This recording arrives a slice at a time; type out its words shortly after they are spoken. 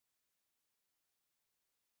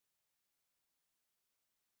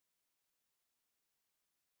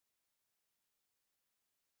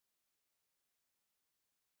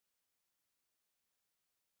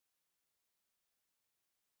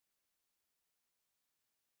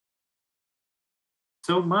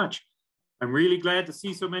so much. I'm really glad to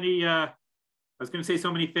see so many, I was going to say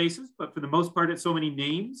so many faces, but for the most part, it's so many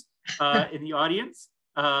names in the audience,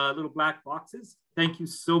 little black boxes. Thank you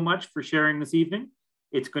so much for sharing this evening.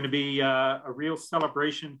 It's going to be a real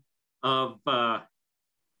celebration of not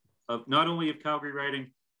only of Calgary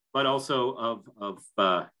writing, but also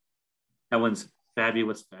of Helen's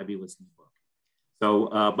fabulous new book. So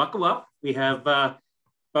buckle up. We have about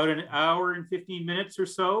an hour and 15 minutes or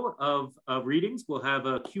so of readings. We'll have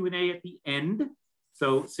a Q&A at the end.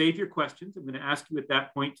 So save your questions. I'm going to ask you at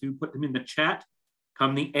that point to put them in the chat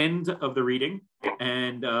come the end of the reading,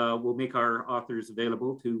 and we'll make our authors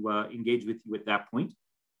available to engage with you at that point.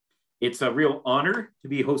 It's a real honor to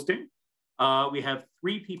be hosting. We have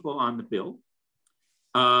 3 people on the bill,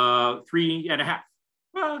 3.5,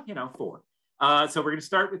 well, you know, 4. So we're going to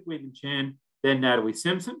start with Weyman Chan, then Natalie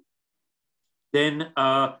Simpson. Then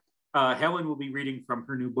Helen will be reading from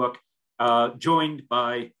her new book, joined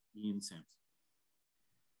by Ian Simpson.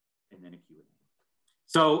 And then a Q&A.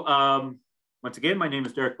 So once again, my name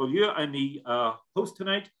is Derek Beaulieu. I'm the host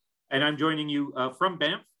tonight, and I'm joining you from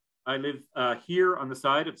Banff. I live here on the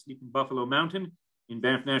side of Sleeping Buffalo Mountain in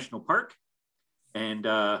Banff National Park. And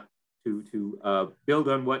to build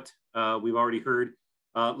on what we've already heard,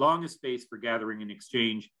 longest space for gathering and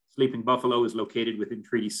exchange, Sleeping Buffalo is located within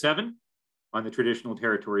Treaty 7 on the traditional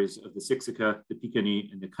territories of the Siksika, the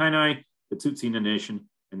Piikani, and the Kainai, the Tsuut'ina Nation,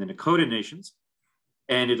 and the Nakota Nations.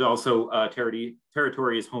 And it also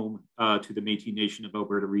territory is home to the Métis Nation of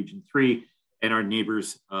Alberta Region 3 and our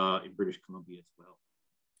neighbors in British Columbia as well.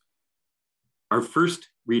 Our first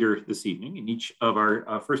reader this evening, and each of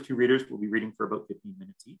our first 2 readers will be reading for about 15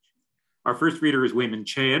 minutes each. Our first reader is Weyman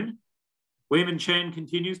Chan. Weyman Chan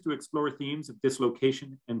continues to explore themes of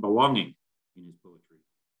dislocation and belonging in his poetry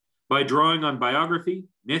by drawing on biography,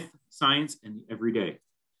 myth, science, and the everyday.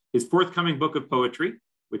 His forthcoming book of poetry,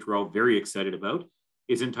 which we're all very excited about,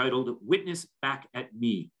 is entitled Witness Back at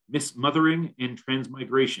Me, Mismothering and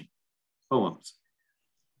Transmigration, Poems,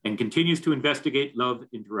 and continues to investigate love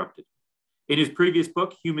interrupted. In his previous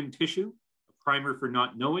book, Human Tissue, a primer for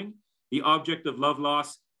not knowing, the object of love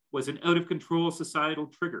loss was an out-of-control societal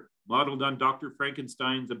trigger modeled on Dr.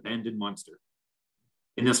 Frankenstein's abandoned monster.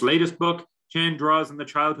 In this latest book, Chan draws on the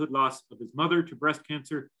childhood loss of his mother to breast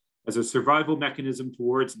cancer as a survival mechanism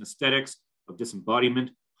towards an aesthetics of disembodiment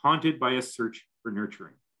haunted by a search for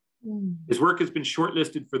nurturing. His work has been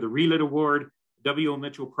shortlisted for the Relit Award, W.O.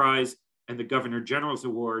 Mitchell Prize, and the Governor General's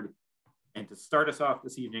Award. And to start us off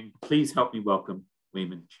this evening, please help me welcome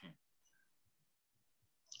Weyman Chan.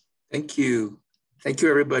 Thank you. Thank you,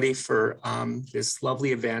 everybody, for this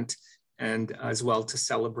lovely event, and as well to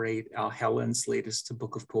celebrate Helen's latest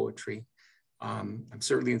book of poetry. I'm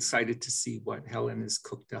certainly excited to see what Helen has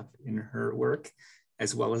cooked up in her work,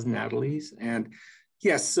 as well as Natalie's. And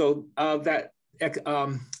yes, so that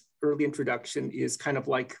early introduction is kind of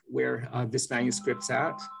like where this manuscript's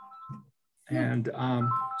at. And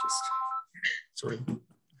just, sorry,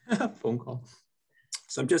 phone call.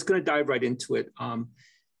 So I'm just going to dive right into it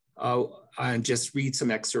and just read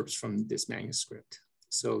some excerpts from this manuscript.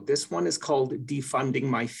 So this one is called Defunding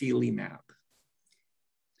My Feely Map.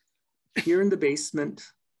 Here in the basement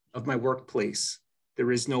of my workplace,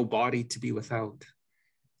 there is no body to be without.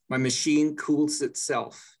 My machine cools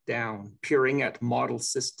itself down, peering at model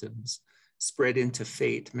systems spread into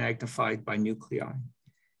fate, magnified by nuclei.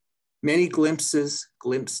 Many glimpses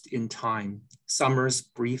glimpsed in time. Summer's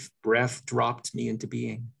brief breath dropped me into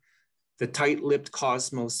being. The tight-lipped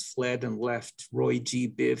cosmos fled and left Roy G.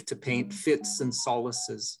 Biv to paint fits and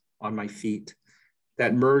solaces on my feet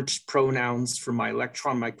that merged pronouns from my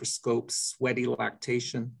electron microscope's sweaty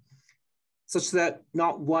lactation, such that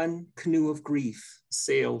not one canoe of grief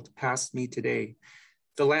sailed past me today.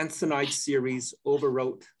 The lanthanide series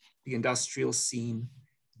overwrote the industrial scene,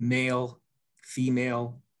 male,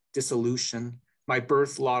 female, dissolution, my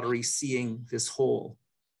birth lottery seeing this whole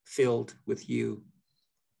filled with you.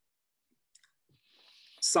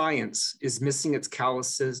 Science is missing its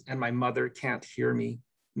calluses and my mother can't hear me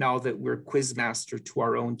now that we're quizmaster to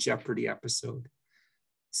our own Jeopardy episode.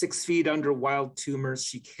 6 feet under wild tumors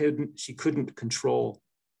she couldn't control.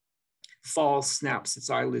 Fall snaps its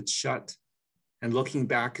eyelids shut and looking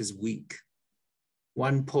back is weak.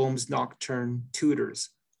 One poem's nocturne tutors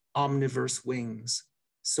omniverse wings,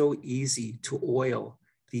 so easy to oil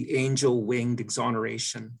the angel-winged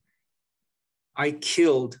exoneration. I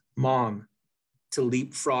killed mom to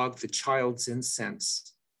leapfrog the child's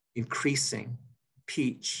incense, increasing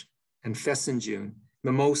peach and pheasantjune,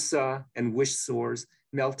 mimosa and wish sores,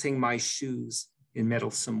 melting my shoes in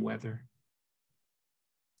meddlesome weather.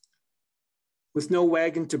 With no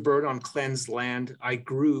wagon to burn on cleansed land, I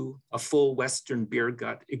grew a full Western beer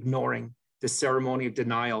gut, ignoring the ceremony of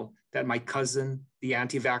denial that my cousin, the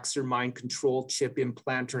anti-vaxxer mind control chip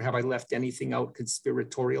implanter, have I left anything out,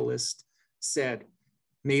 conspiratorialist, said,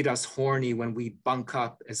 made us horny when we bunk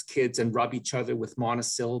up as kids and rub each other with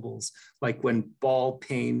monosyllables, like when ball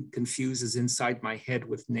pain confuses inside my head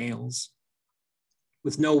with nails.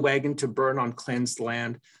 With no wagon to burn on cleansed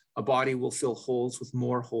land, a body will fill holes with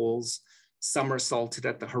more holes, somersaulted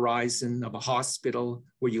at the horizon of a hospital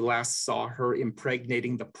where you last saw her,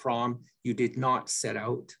 impregnating the prom you did not set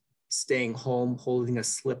out, staying home holding a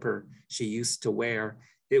slipper she used to wear.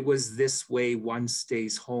 It was this way one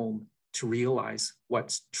stays home to realize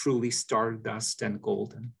what's truly stardust and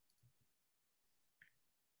golden.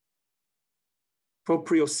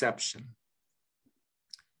 Proprioception.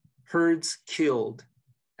 Herds killed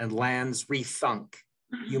and lands rethunk.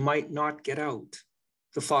 You might not get out.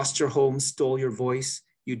 The foster home stole your voice.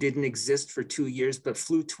 You didn't exist for 2 years, but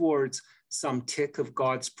flew towards some tick of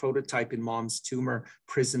God's prototype in mom's tumor,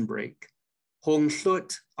 prison break. Hong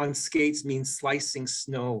Thut on skates means slicing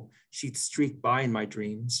snow. She'd streak by in my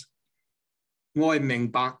dreams. Ngoi Meng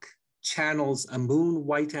Bak channels a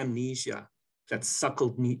moon-white amnesia that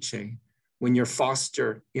suckled Nietzsche. When your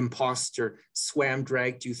foster imposter swam,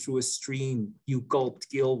 dragged you through a stream, you gulped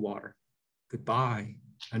gill water. Goodbye.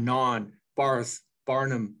 Anon, Barth,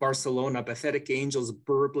 Barnum, Barcelona, pathetic angels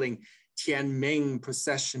burbling Tianming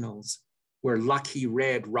processionals, where lucky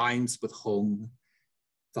red rhymes with home,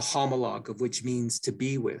 the homologue of which means to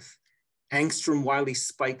be with. Angstrom wily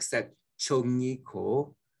spikes at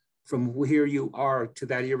Chongniko. From where you are to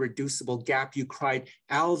that irreducible gap, you cried,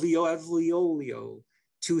 alveo alveolio,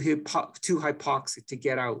 too hypoxic to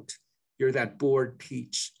get out. You're that bored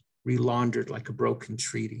peach, relaundered like a broken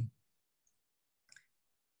treaty.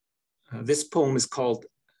 This poem is called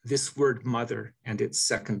This Word Mother and Its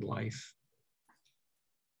Second Life.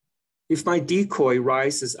 If my decoy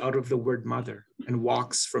rises out of the word mother and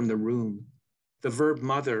walks from the room, the verb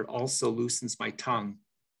mother also loosens my tongue.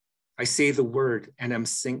 I say the word and am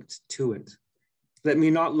synced to it. Let me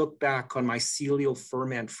not look back on my celial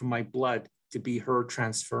ferment from my blood to be her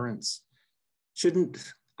transference.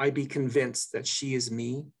 Shouldn't I be convinced that she is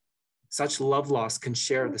me? Such love loss can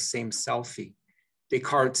share the same selfie.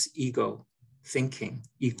 Descartes' ego, thinking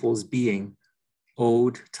equals being,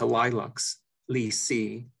 ode to lilacs, Lee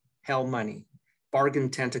C, hell money, bargain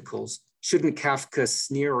tentacles. Shouldn't Kafka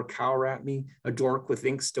sneer or cower at me, a dork with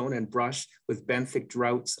inkstone and brush with benthic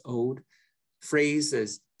droughts ode?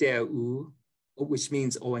 Phrases der u, which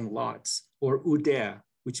means owing lots, or uder,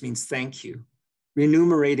 which means thank you,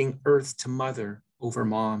 remunerating earth to mother over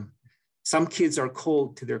mom. Some kids are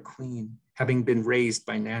cold to their queen, having been raised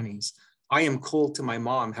by nannies. I am cold to my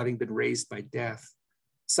mom, having been raised by death.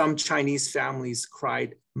 Some Chinese families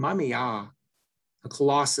cried, Mami ah, a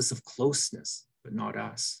colossus of closeness, but not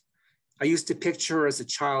us. I used to picture her as a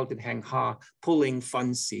child in Hangha, pulling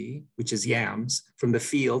funsi, which is yams, from the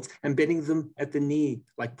field and bending them at the knee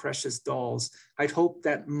like precious dolls. I'd hoped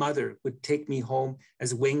that mother would take me home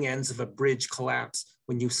as wing ends of a bridge collapse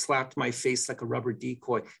when you slapped my face like a rubber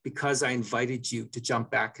decoy because I invited you to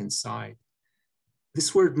jump back inside.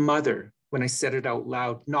 This word mother, when I said it out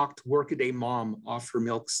loud, knocked workaday mom off her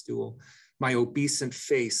milk stool, my obescent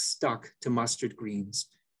face stuck to mustard greens.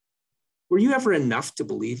 Were you ever enough to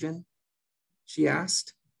believe in? She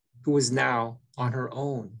asked, who was now on her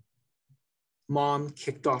own. Mom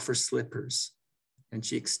kicked off her slippers and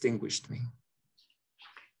she extinguished me.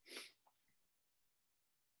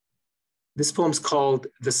 This poem's called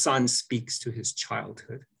The Son Speaks to His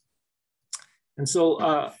Childhood. And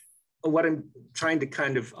so what I'm trying to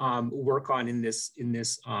kind of work on in this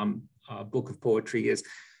book of poetry is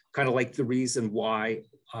kind of like the reason why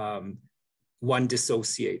one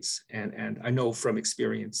dissociates. And I know from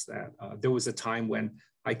experience that there was a time when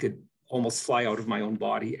I could almost fly out of my own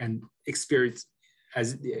body and experience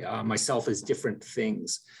as myself as different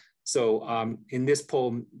things. So in this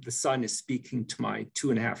poem, the son is speaking to my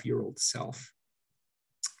 2.5-year-old self.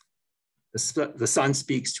 The son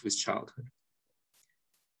speaks to his childhood.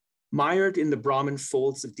 Mired in the Brahmin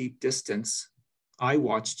folds of deep distance, I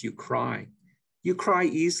watched you cry. You cry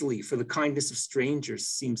easily, for the kindness of strangers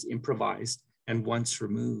seems improvised and once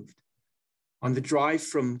removed. On the drive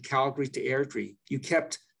from Calgary to Airdrie, you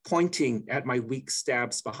kept pointing at my weak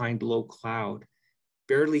stabs behind low cloud.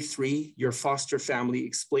 Barely 3, your foster family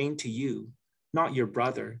explained to you, not your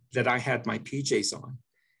brother, that I had my PJs on.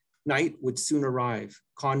 Night would soon arrive,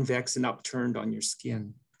 convex and upturned on your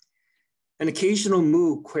skin. An occasional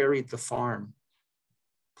moo queried the farm.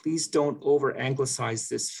 Please don't over-anglicize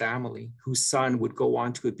this family whose son would go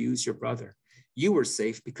on to abuse your brother. You were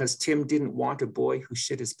safe because Tim didn't want a boy who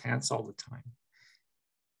shit his pants all the time.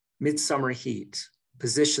 Midsummer heat,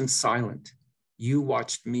 position silent. You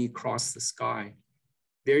watched me cross the sky.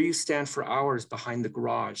 There you stand for hours behind the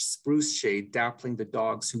garage, spruce shade dappling the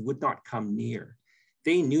dogs who would not come near.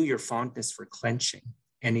 They knew your fondness for clenching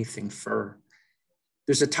anything fur.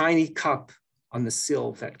 There's a tiny cup on the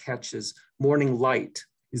sill that catches. Morning light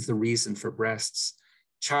is the reason for breasts.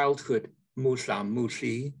 Childhood, mutla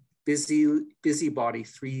mutli, busybody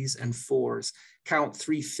 3s and 4s. Count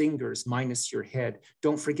 3 fingers minus your head.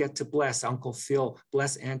 Don't forget to bless Uncle Phil,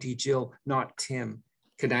 bless Auntie Jill, not Tim.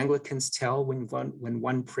 Can Anglicans tell when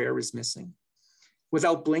one prayer is missing?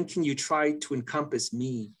 Without blinking, you tried to encompass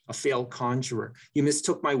me, a failed conjurer. You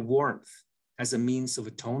mistook my warmth as a means of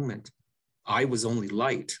atonement. I was only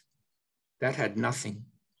light. That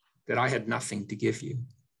I had nothing to give you.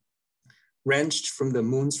 Wrenched from the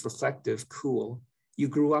moon's reflective cool, you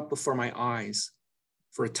grew up before my eyes.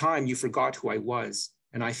 For a time, you forgot who I was,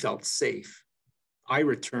 and I felt safe. I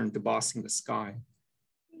returned to bossing the sky.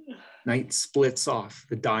 Night splits off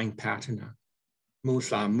the dying patina.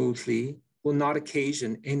 Mutla mutli will not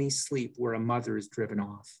occasion any sleep where a mother is driven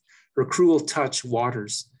off. Her cruel touch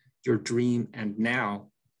waters your dream, and now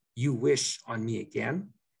you wish on me again?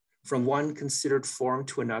 From one considered form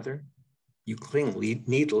to another, you cling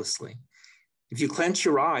needlessly. If you clench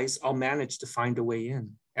your eyes, I'll manage to find a way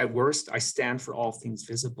in. At worst, I stand for all things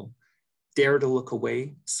visible. Dare to look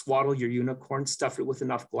away, swaddle your unicorn, stuff it with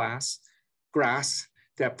enough grass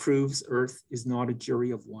that proves earth is not a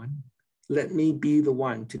jury of one. Let me be the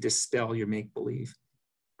one to dispel your make-believe.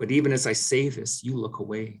 But even as I say this, you look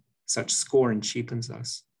away. Such scorn cheapens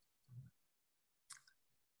us.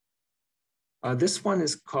 This one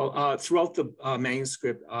is called, throughout the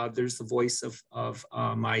manuscript, there's the voice of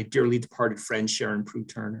my dearly departed friend, Sharon Prue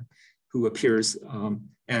Turner, who appears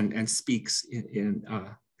and speaks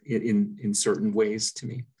in certain ways to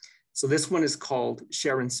me. So this one is called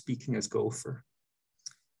Sharon Speaking as Gopher.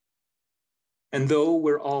 And though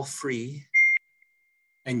we're all free,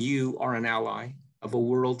 and you are an ally of a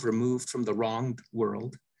world removed from the wronged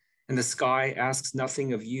world, and the sky asks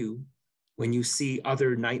nothing of you when you see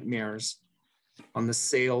other nightmares on the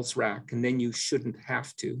sales rack, and then you shouldn't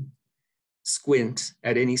have to squint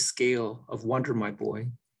at any scale of wonder, my boy.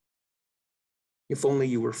 If only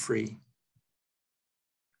you were free.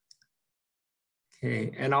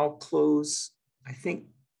 Okay, and I'll close, I think,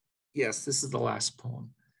 yes, this is the last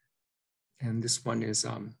poem. And this one is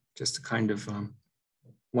just a kind of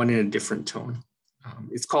one in a different tone.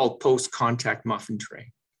 It's called Post-Contact Muffin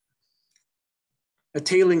Tray. A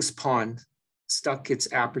tailings pond stuck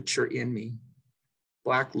its aperture in me.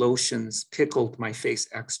 Black lotions pickled my face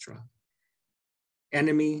extra.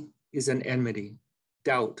 Enemy is an enmity.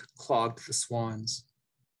 Doubt clogged the swans.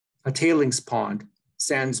 A tailings pond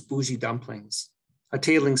sans bougie dumplings. A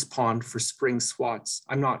tailings pond for spring swats.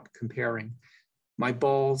 I'm not comparing. My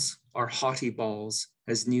balls are haughty balls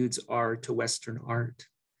as nudes are to Western art.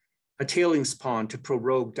 A tailings pond to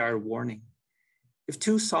prorogue dire warning. If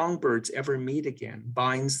two songbirds ever meet again,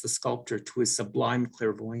 binds the sculptor to his sublime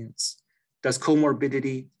clairvoyance. Does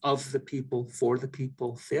comorbidity of the people for the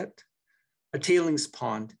people fit? A tailings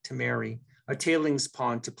pond to marry, a tailings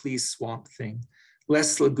pond to please Swamp Thing.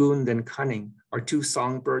 Less lagoon than cunning, are two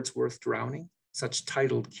songbirds worth drowning? Such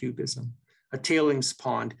titled cubism. A tailings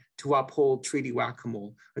pond to uphold treaty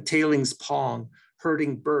whack-a-mole, a tailings pong,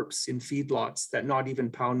 herding burps in feedlots that not even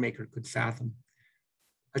Poundmaker could fathom.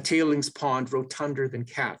 A tailings pond rotunda than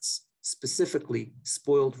cats, specifically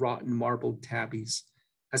spoiled rotten marbled tabbies.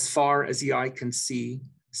 As far as the eye can see,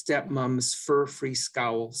 stepmom's fur-free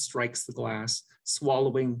scowl strikes the glass,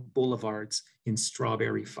 swallowing boulevards in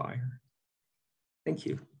strawberry fire. Thank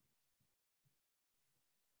you.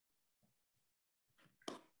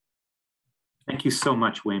 Thank you so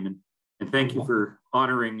much, Weyman. And thank you for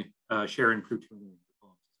honoring Sharon Prue Turner in the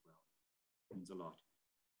poems as well. It means a lot.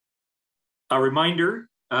 A reminder,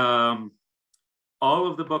 all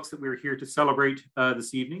of the books that we're here to celebrate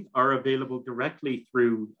this evening are available directly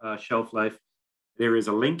through Shelf Life. There is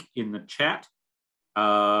a link in the chat.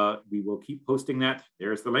 We will keep posting that.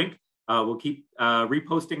 There's the link. We'll keep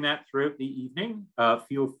reposting that throughout the evening.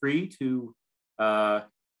 Feel free to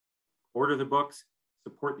order the books,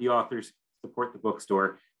 support the authors, support the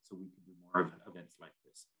bookstore so we can do more of events like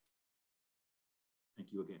this.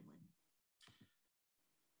 Thank you again, Wayne.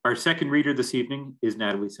 Our second reader this evening is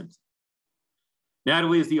Natalie Simpson.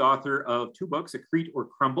 Natalie is the author of two books, Accrete or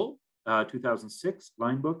Crumble, 2006,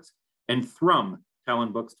 Line Books, and Thrum,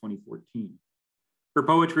 Talon Books, 2014. Her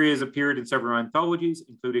poetry has appeared in several anthologies,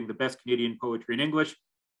 including The Best Canadian Poetry in English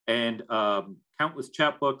and countless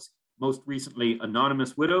chapbooks, most recently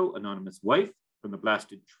Anonymous Widow, Anonymous Wife from the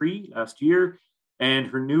Blasted Tree last year. And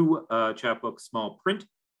her new chapbook, Small Print,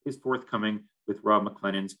 is forthcoming with Rob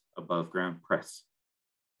McLennan's Above Ground Press.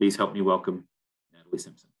 Please help me welcome Natalie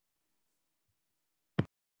Simpson.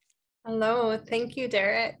 Hello, thank you,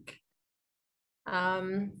 Derek.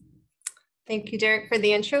 Thank you, Derek, for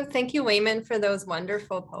the intro. Thank you, Weyman, for those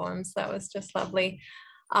wonderful poems. That was just lovely.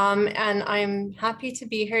 And I'm happy to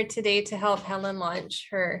be here today to help Helen launch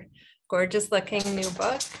her gorgeous looking new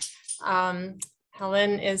book.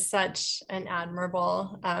 Helen is such an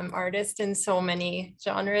admirable artist in so many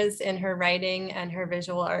genres in her writing and her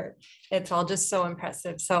visual art. It's all just so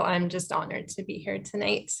impressive. So I'm just honored to be here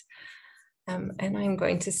tonight. And I'm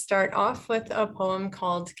going to start off with a poem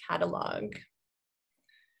called Catalog.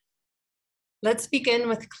 Let's begin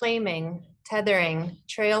with claiming, tethering,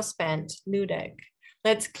 trail spent, ludic.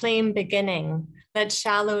 Let's claim beginning. Let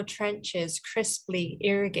shallow trenches crisply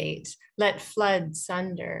irrigate. Let flood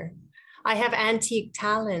sunder. I have antique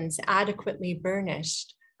talons adequately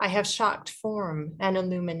burnished. I have shocked form and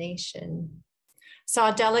illumination.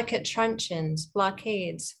 Saw delicate truncheons,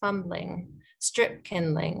 blockades, fumbling, strip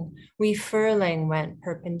kindling. We furling went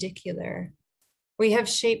perpendicular. We have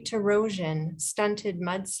shaped erosion, stunted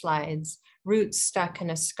mudslides, roots stuck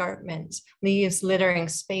in escarpment, leaves littering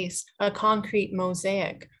space, a concrete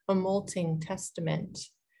mosaic, a molting testament.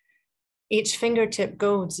 Each fingertip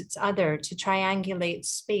goads its other to triangulate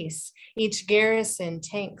space. Each garrison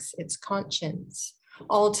tanks its conscience.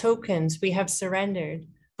 All tokens we have surrendered,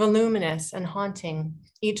 voluminous and haunting.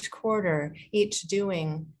 Each quarter, each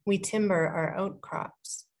doing, we timber our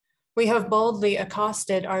outcrops. We have boldly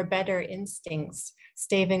accosted our better instincts,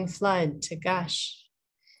 staving flood to gush.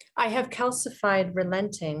 I have calcified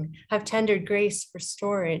relenting, have tendered grace for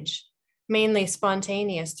storage, mainly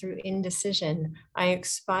spontaneous through indecision. I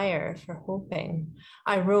expire for hoping.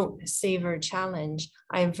 I rope, savor, challenge.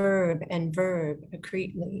 I verb and verb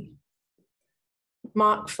accretely.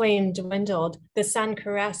 Mock flame dwindled, the sun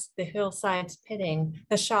caressed the hillsides pitting,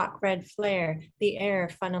 the shock red flare, the air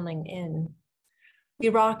funneling in. We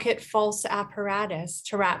rocket false apparatus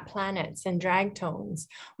to wrap planets in drag tones.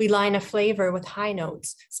 We line a flavor with high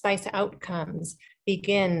notes, spice outcomes,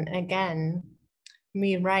 begin again.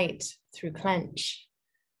 We write through clench.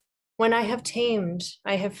 When I have tamed,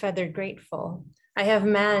 I have feathered grateful. I have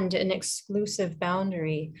manned an exclusive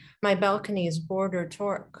boundary. My balconies border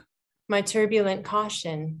torque. My turbulent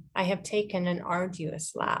caution, I have taken an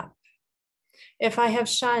arduous lap. If I have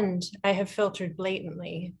shunned, I have filtered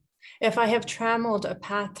blatantly. If I have trammeled a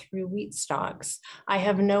path through wheat stalks, I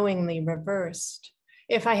have knowingly reversed.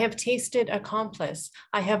 If I have tasted accomplice,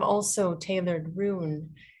 I have also tailored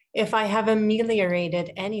ruin. If I have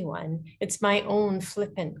ameliorated anyone, it's my own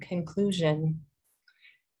flippant conclusion.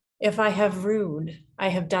 If I have rued, I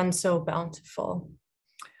have done so bountiful.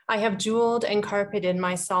 I have jeweled and carpeted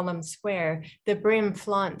my solemn square. The brim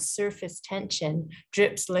flaunts surface tension,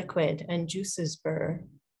 drips liquid and juices burr.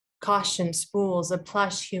 Caution spools a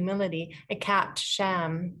plush humility, a capped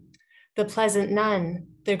sham. The pleasant nun,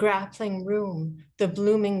 the grappling room, the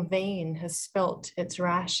blooming vein has spilt its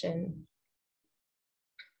ration.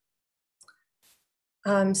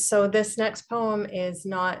 So this next poem is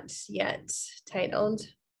not yet titled.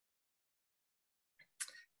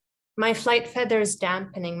 My flight feathers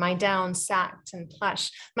dampening, my down sacked and plush.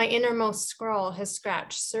 My innermost scrawl has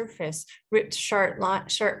scratched surface, ripped sharp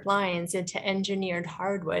lines into engineered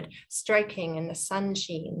hardwood, striking in the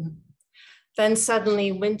sunshine. Then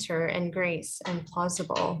suddenly winter and grace and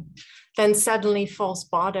plausible. Then suddenly false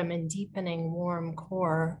bottom and deepening warm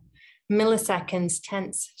core. Milliseconds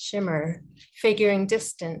tense shimmer, figuring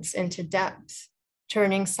distance into depth,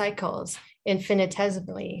 turning cycles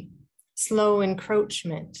infinitesimally. Slow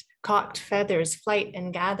encroachment, cocked feathers, flight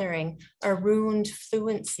and gathering, a ruined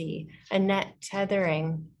fluency, a net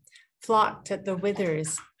tethering, flocked at the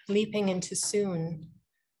withers, leaping into soon,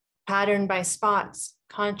 patterned by spots,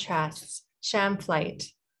 contrasts, sham flight,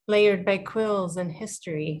 layered by quills and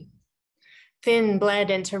history. Thin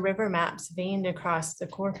bled into river maps veined across the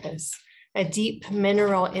corpus, a deep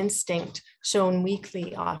mineral instinct shone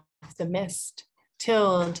weakly off the mist.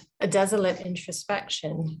 Tilled a desolate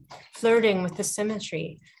introspection, flirting with the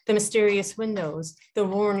symmetry, the mysterious windows, the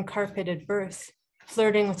worn carpeted berth,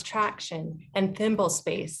 flirting with traction and thimble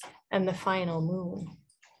space and the final moon.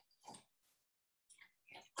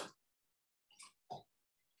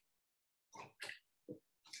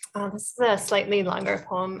 This is a slightly longer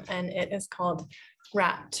poem and it is called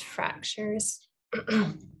Wrapped Fractures.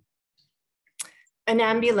 An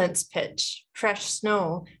ambulance pitch, fresh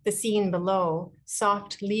snow, the scene below,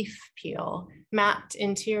 soft leaf peel, mapped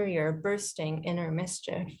interior, bursting inner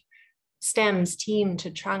mischief. Stems teem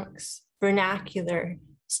to trunks, vernacular,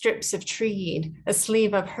 strips of treed, a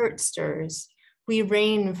sleeve of hurt stirs. We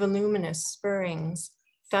rain voluminous spurrings,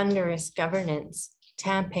 thunderous governance,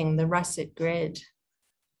 tamping the russet grid.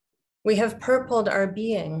 We have purpled our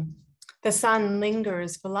being. The sun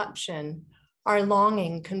lingers voluption. Our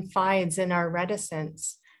longing confides in our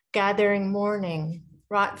reticence. Gathering morning,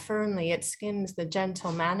 wrought firmly, it skims the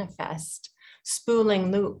gentle manifest.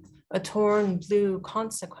 Spooling loop, a torn blue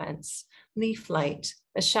consequence. Leaf light,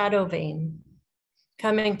 a shadow vein.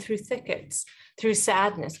 Coming through thickets, through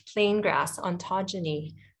sadness, plain grass,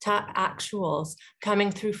 ontogeny, tap actuals,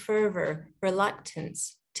 coming through fervor,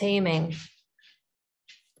 reluctance, taming.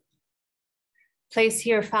 Place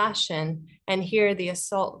here fashion, and here the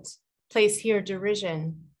assault. Place here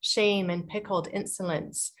derision, shame and pickled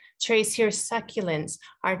insolence. Trace here succulence,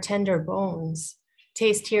 our tender bones.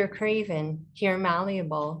 Taste here craven, here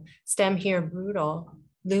malleable. Stem here brutal,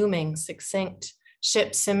 looming, succinct.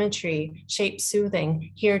 Ship symmetry, shape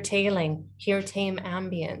soothing, here tailing, here tame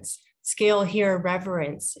ambience. Scale here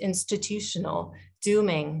reverence, institutional,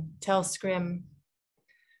 dooming, tell scrim.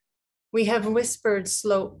 We have whispered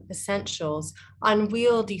slope essentials,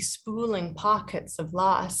 unwieldy spooling pockets of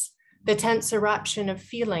loss, the tense eruption of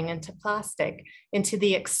feeling into plastic, into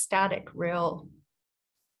the ecstatic rill.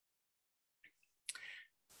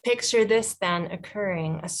 Picture this then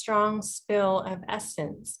occurring, a strong spill of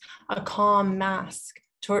essence, a calm mask,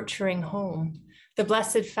 torturing home. The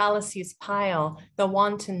blessed fallacies pile, the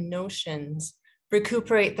wanton notions,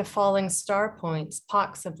 recuperate the falling star points,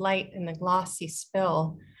 pocks of light in the glossy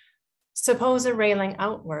spill. Suppose a railing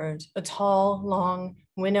outward, a tall, long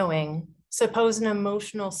winnowing. Suppose an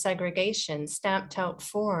emotional segregation, stamped out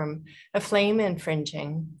form, a flame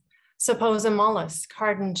infringing. Suppose a mollusk,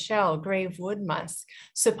 hardened shell, grave wood musk.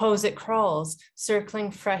 Suppose it crawls,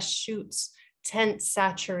 circling fresh shoots, tense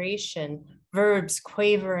saturation, verbs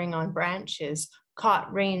quavering on branches,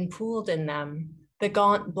 caught rain pooled in them. The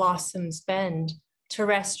gaunt blossoms bend,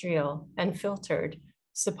 terrestrial and filtered.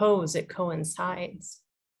 Suppose it coincides.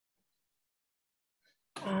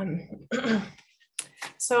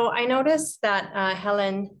 So I noticed that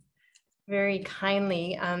Helen very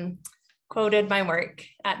kindly quoted my work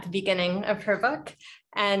at the beginning of her book,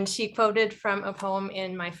 and she quoted from a poem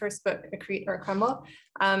in my first book, Accrete or Crumble.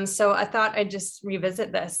 So I thought I'd just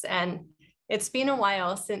revisit this, and it's been a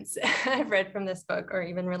while since I've read from this book or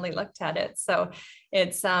even really looked at it. So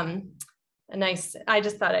it's a nice, I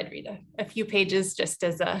just thought I'd read a few pages just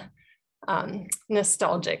as a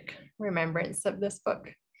nostalgic remembrance of this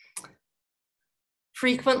book.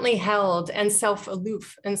 Frequently held and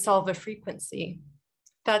self-aloof and solve a frequency.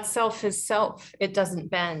 That self is self, it doesn't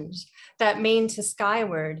bend. That main to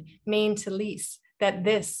skyward, main to lease, that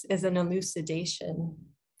this is an elucidation.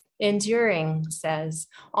 Enduring says,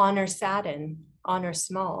 honor sadden, honor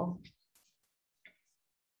small.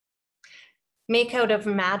 Make out of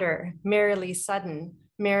matter, merrily sudden,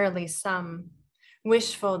 merrily some.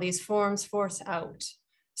 Wishful these forms force out.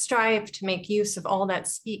 Strive to make use of all that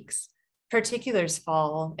speaks. Particulars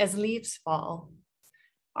fall as leaves fall.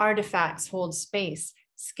 Artifacts hold space,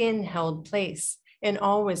 skin held place, in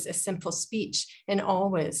always a simple speech, in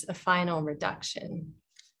always a final reduction.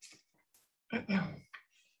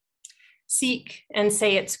 Seek and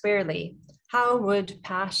say it squarely. How would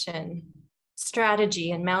passion,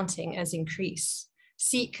 strategy and mounting as increase?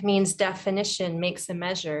 Seek means definition makes a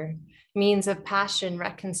measure, means of passion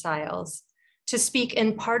reconciles. To speak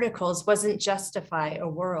in particles wasn't justify a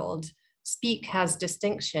world. Speak has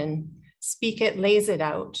distinction. Speak it lays it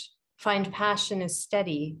out. Find passion is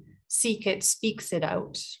steady. Seek it speaks it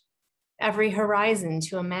out. Every horizon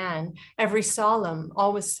to a man, every solemn,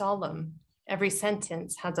 always solemn. Every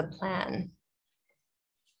sentence has a plan.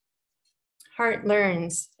 Heart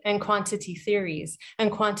learns and quantity theories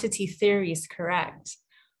correct.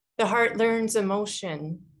 The heart learns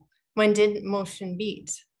emotion. When didn't motion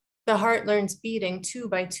beat? The heart learns beating 2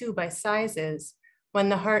 by 2 by sizes. When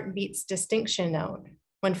the heart beats distinction out,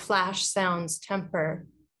 when flash sounds temper,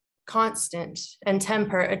 constant and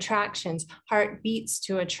temper attractions, heart beats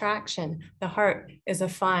to attraction. The heart is a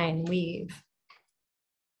fine weave.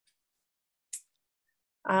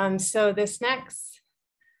 So this next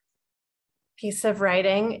piece of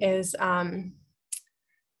writing is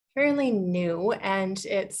fairly new, and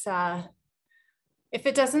it's, if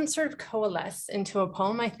it doesn't sort of coalesce into a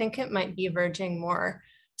poem, I think it might be verging more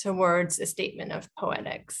towards a statement of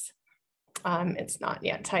poetics. It's not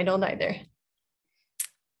yet titled either.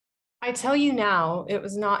 I tell you now, it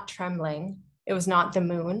was not trembling. It was not the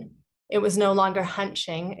moon. It was no longer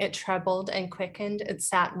hunching. It trebled and quickened. It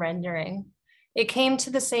sat rendering. It came to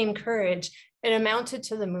the same courage. It amounted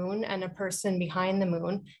to the moon and a person behind the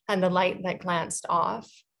moon and the light that glanced off.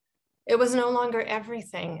 It was no longer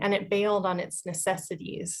everything, and it bailed on its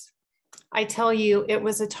necessities. I tell you, it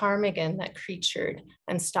was a ptarmigan that creatured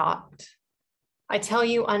and stopped. I tell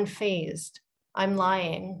you unfazed, I'm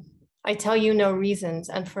lying. I tell you no reasons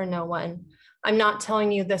and for no one. I'm not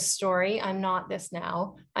telling you this story, I'm not this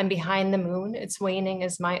now. I'm behind the moon, its waning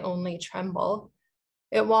is my only tremble.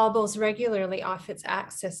 It wobbles regularly off its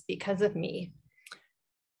axis because of me.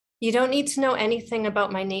 You don't need to know anything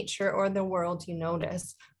about my nature or the world you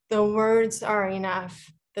notice. The words are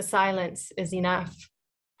enough, the silence is enough.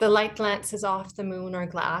 The light glances off the moon or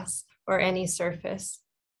glass or any surface.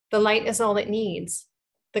 The light is all it needs.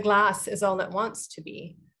 The glass is all it wants to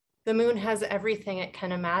be. The moon has everything it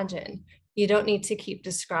can imagine. You don't need to keep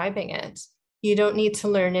describing it. You don't need to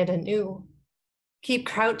learn it anew. Keep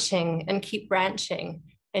crouching and keep branching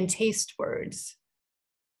and taste words.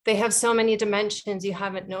 They have so many dimensions you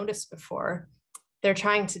haven't noticed before. They're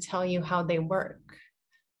trying to tell you how they work.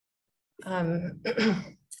 And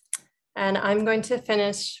I'm going to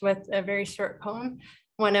finish with a very short poem,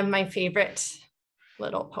 one of my favorite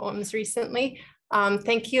little poems recently.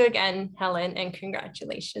 Thank you again, Helen, and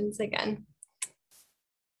congratulations again.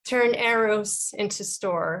 Turn eros into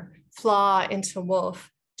store, flaw into wolf,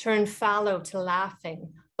 turn fallow to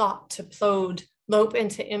laughing, thought to plode, lope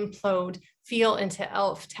into implode, feel into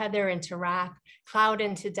elf, tether into wrath, cloud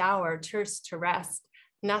into dower, terse to rest,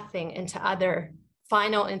 nothing into other,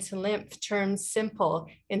 final into limp, turn simple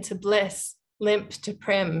into bliss, limp to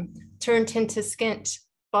prim, turned into skint,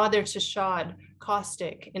 bother to shod,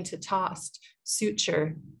 caustic into tossed,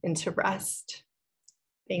 suture into rest.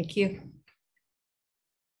 Thank you.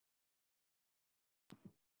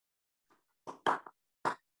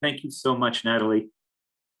 Thank you so much, Natalie.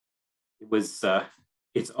 It was,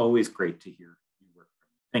 it's always great to hear your work from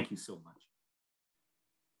you. Thank you so much.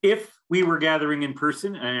 If we were gathering in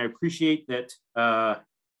person, and I appreciate that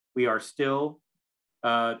we are still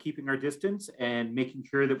keeping our distance and making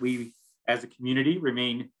sure that we, as a community,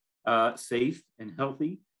 remain safe and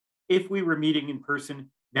healthy. If we were meeting in person,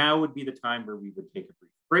 now would be the time where we would take a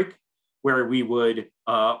brief break, where we would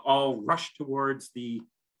all rush towards the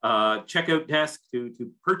checkout desk to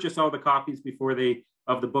purchase all the copies before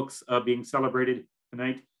of the books being celebrated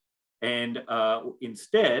tonight. And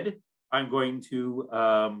instead, I'm going to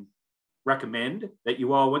recommend that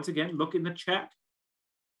you all once again look in the chat,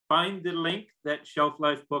 find the link that Shelf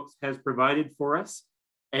Life Books has provided for us,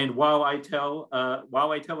 and while I tell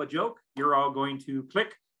a joke, you're all going to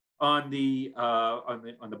click on the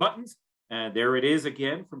buttons, and there it is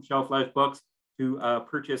again from Shelf Life Books to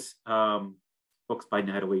purchase books by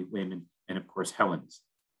Natalie, Weyman, and of course Helen's.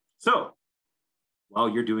 So while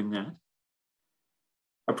you're doing that,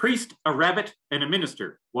 a priest, a rabbit, and a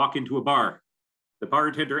minister walk into a bar. The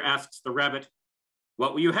bartender asks the rabbit,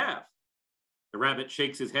 "What will you have?" The rabbit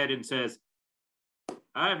shakes his head and says,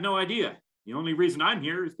 "I have no idea. The only reason I'm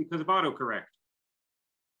here is because of autocorrect."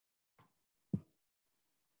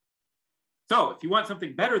 So if you want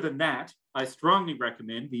something better than that, I strongly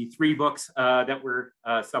recommend the 3 books that we're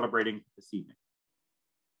celebrating this evening.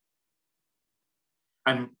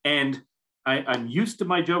 I'm used to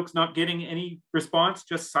my jokes not getting any response,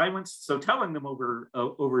 just silence. So telling them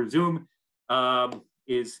over Zoom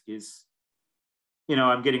is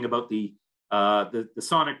I'm getting about the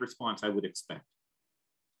sonic response I would expect.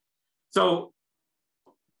 So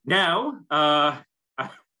now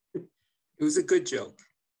it was a good joke.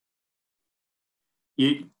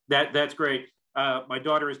 That's great. My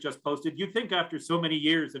daughter has just posted, "You'd think after so many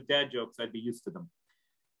years of dad jokes, I'd be used to them."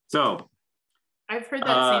 So I've heard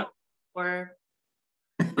that same before,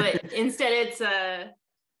 but instead it's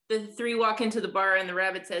the 3 walk into the bar and the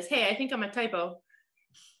rabbit says, "Hey, I think I'm a typo."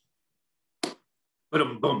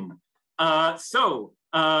 Boom, boom. So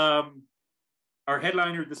our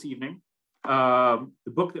headliner this evening, the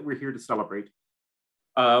book that we're here to celebrate,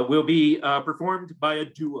 will be performed by a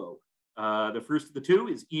duo. The first of the 2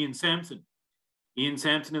 is Ian Sampson. Ian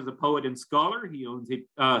Sampson is a poet and scholar. He holds,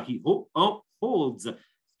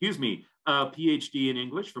 a PhD in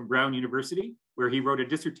English from Brown University, where he wrote a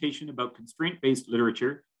dissertation about constraint-based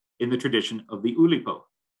literature in the tradition of the Oulipo.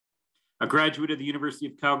 A graduate of the University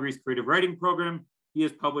of Calgary's creative writing program, he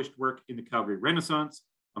has published work in the Calgary Renaissance,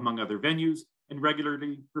 among other venues, and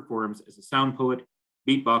regularly performs as a sound poet,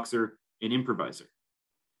 beatboxer, and improviser.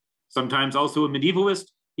 Sometimes also a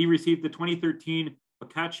medievalist, he received the 2013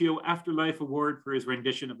 Boccaccio Afterlife Award for his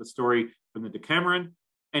rendition of a story from the Decameron,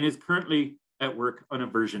 and is currently at work on a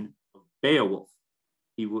version of Beowulf.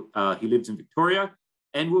 He lives in Victoria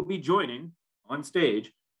and will be joining on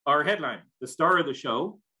stage our headliner. The star of the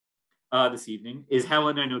show this evening is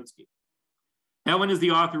Helen Hajnoczky. Helen is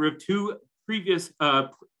the author of two previously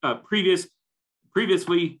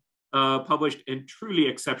published and truly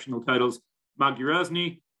exceptional titles: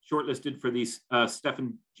 Magurazni, shortlisted for the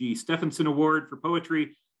Stephen G. Stephenson Award for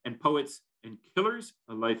Poetry, and Poets and Killers,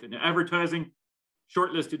 A Life in Advertising,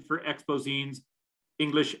 shortlisted for Exposine's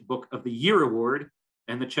English Book of the Year Award,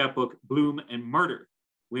 and the chapbook Bloom and Martyr,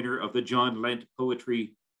 winner of the John Lent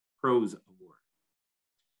Poetry Prose Award.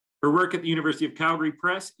 Her work at the University of Calgary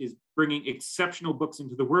Press is bringing exceptional books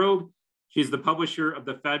into the world. She is the publisher of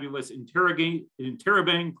the fabulous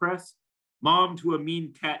Interrobang Press, mom to a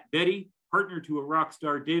mean cat Betty, partner to a rock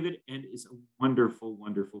star David, and is a wonderful,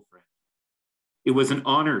 wonderful friend. It was an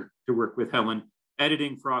honor to work with Helen,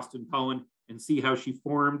 editing Frost and Pollen, and see how she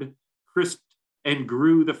formed, crisped, and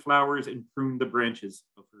grew the flowers and pruned the branches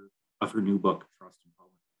of her new book, Frost and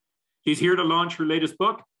Pollen. She's here to launch her latest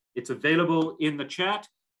book. It's available in the chat,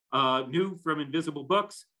 new from Invisible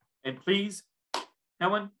Books. And please,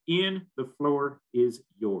 Helen, Ian, the floor is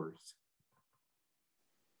yours.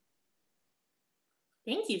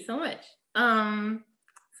 Thank you so much.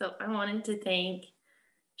 So I wanted to thank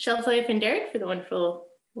Shelf Life and Derek for the wonderful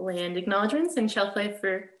land acknowledgements, and Shelf Life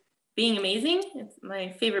for being amazing. It's my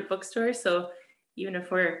favorite bookstore, so even if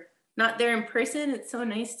we're not there in person, it's so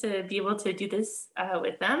nice to be able to do this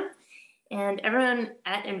with them. And everyone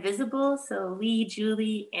at Invisible, so Lee,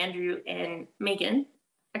 Julie, Andrew, and Megan.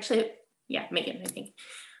 Actually, yeah, Megan, I think.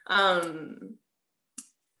 Who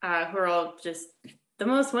are all just the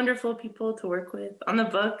most wonderful people to work with on the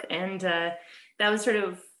book. And that was sort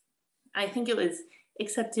of, I think it was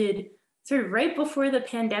accepted sort of right before the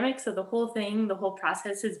pandemic. So the whole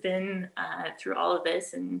process has been through all of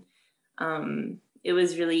this. And it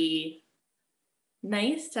was really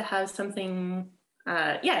nice to have something,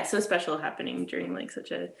 so special happening during like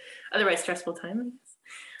such a otherwise stressful time,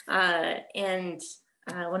 I guess. And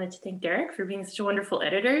I wanted to thank Derek for being such a wonderful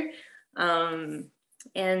editor.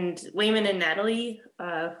 And Weyman and Natalie,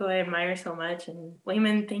 who I admire so much. And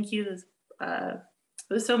Weyman, thank you. It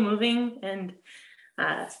was so moving. And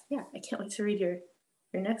I can't wait to read your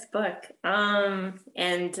next book. And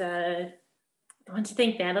I want to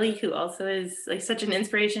thank Natalie, who also is like such an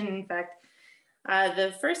inspiration. In fact,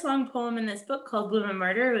 the first long poem in this book, called Bloom and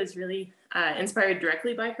Martyr, was really inspired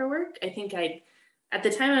directly by her work. I think at the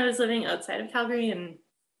time I was living outside of Calgary, and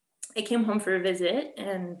I came home for a visit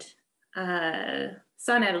and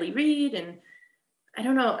saw Natalie read, and I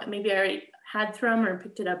don't know, maybe I already had Thrum or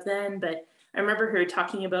picked it up then, but I remember her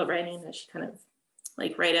talking about writing that she kind of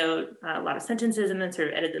like write out a lot of sentences and then sort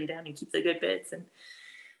of edit them down and keep the good bits. And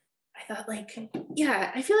I thought like,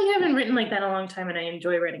 yeah, I feel like I haven't written like that in a long time, and I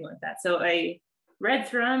enjoy writing like that. So I read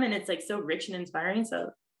Thrum, and it's like so rich and inspiring. So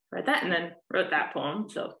I read that and then wrote that poem.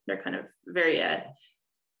 So they're kind of very,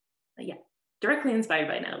 directly inspired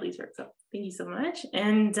by Natalie's work. So thank you so much.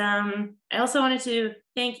 And I also wanted to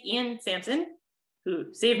thank Ian Sampson,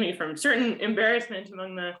 who saved me from certain embarrassment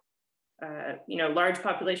among the large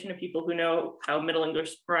population of people who know how Middle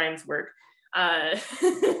English rhymes work.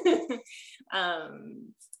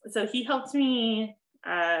 So he helped me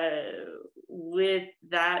with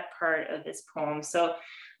that part of this poem. So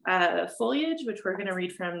Foliage, which we're going to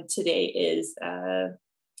read from today, is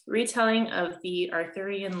retelling of the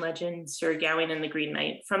Arthurian legend Sir Gawain and the Green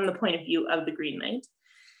Knight from the point of view of the Green Knight.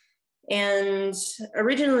 And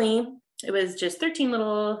originally it was just 13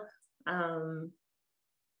 little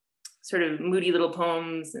sort of moody little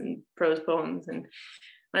poems and prose poems. And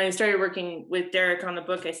when I started working with Derek on the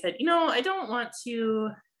book, I said, I don't want to,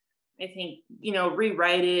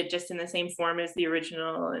 rewrite it just in the same form as the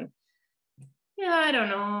original. And I don't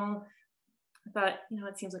know. I thought,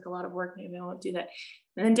 it seems like a lot of work. Maybe I won't do that.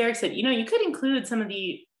 And then Derek said, you could include some of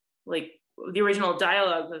the original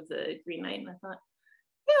dialogue of the Green Knight. And I thought,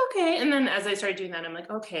 yeah, okay. And then as I started doing that, I'm like,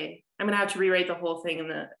 okay, I'm going to have to rewrite the whole thing in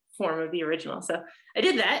the form of the original. So I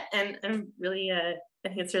did that, and I'm really, I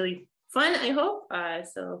think it's really fun, I hope.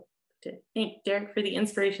 So to thank Derek for the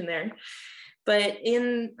inspiration there. But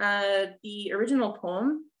in the original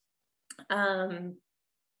poem, everyone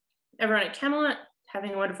at Camelot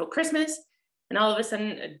having a wonderful Christmas, and all of a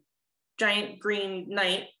sudden a giant green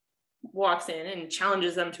knight walks in and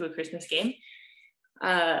challenges them to a Christmas game.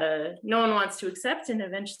 No one wants to accept, and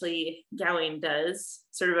eventually Gawain does,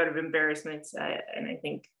 sort of out of embarrassment, and I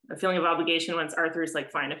think a feeling of obligation. Once Arthur's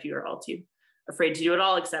like, fine, if you are all too afraid to do it,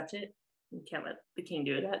 I'll accept it. You can't let the king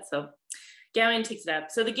do that. So Gawain takes it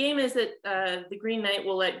up. So the game is that the Green Knight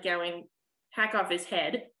will let Gawain hack off his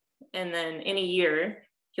head, and then in a year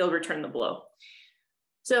he'll return the blow.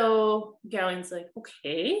 So Gawain's like,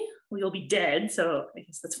 okay, well, you'll be dead, so I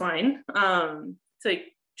guess that's fine. So he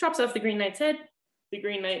chops off the Green Knight's head. The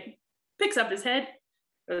Green Knight picks up his head,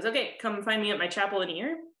 goes, okay, come find me at my chapel in a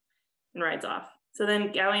year, and rides off. So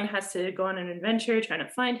then Gawain has to go on an adventure trying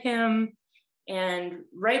to find him. And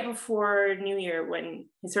right before New Year, when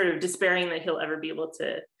he's sort of despairing that he'll ever be able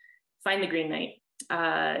to find the Green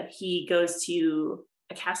Knight, he goes to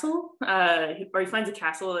a castle, or he finds a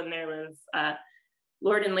castle, and there live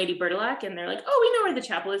Lord and Lady Bertilac, and they're like, oh, we know where the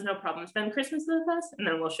chapel is, no problem, spend Christmas with us, and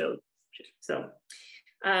then we'll show. So,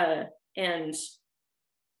 and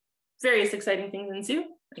various exciting things ensue.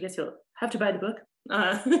 I guess you'll have to buy the book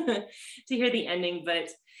to hear the ending, but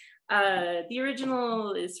the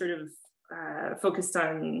original is sort of focused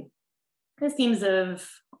on the themes of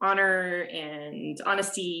honor and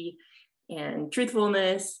honesty and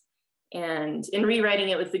truthfulness. And in rewriting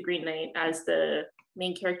it with the Green Knight as the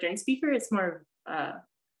main character and speaker, it's more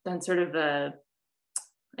done sort of a,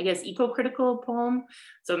 I guess, eco-critical poem.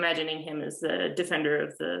 So imagining him as the defender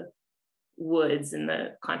of the woods in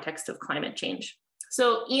the context of climate change.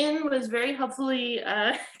 So Ian was very helpfully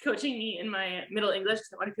coaching me in my Middle English,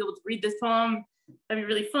 because I wanted to be able to read this poem. That'd be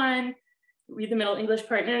really fun. Read the Middle English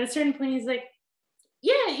part, and at a certain point, he's like,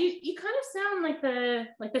 "Yeah, you kind of sound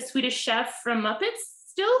like the Swedish chef from Muppets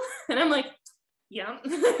still," and I'm like, "Yeah."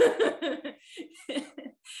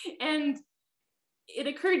 And it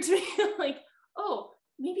occurred to me like, "Oh,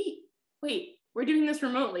 maybe wait, we're doing this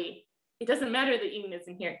remotely. It doesn't matter that Ian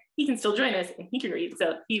isn't here. He can still join us and he can read."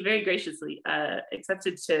 So he very graciously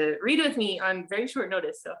accepted to read with me on very short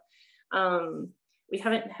notice. So we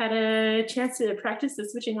haven't had a chance to practice the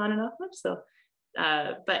switching on and off much. So,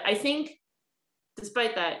 but I think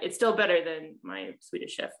despite that, it's still better than my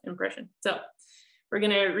Swedish chef impression. So we're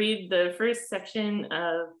gonna read the first section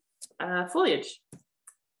of Foliage.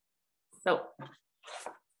 So,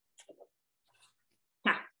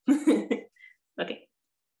 okay.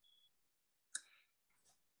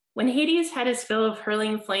 When Hades had his fill of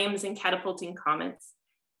hurling flames and catapulting comets,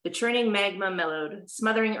 the churning magma mellowed,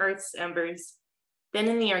 smothering Earth's embers. Then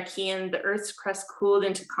in the Archean, the Earth's crust cooled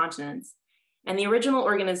into continents, and the original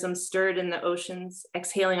organisms stirred in the oceans,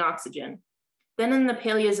 exhaling oxygen. Then in the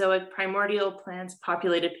Paleozoic, primordial plants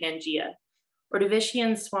populated Pangaea.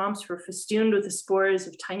 Ordovician swamps were festooned with the spores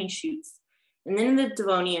of tiny shoots. And then in the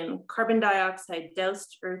Devonian, carbon dioxide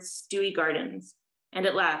doused Earth's dewy gardens. And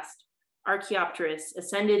at last, Archaeopteris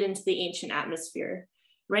ascended into the ancient atmosphere,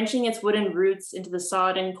 wrenching its wooden roots into the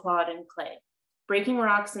sod and clod and clay, breaking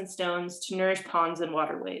rocks and stones to nourish ponds and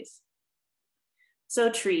waterways.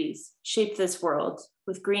 So trees shaped this world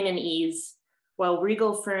with green and ease, while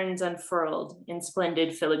regal ferns unfurled in splendid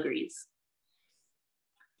filigrees.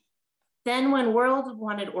 Then when world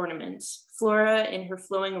wanted ornament, Flora in her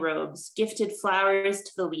flowing robes gifted flowers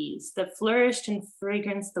to the leaves that flourished and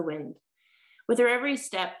fragranced the wind. With her every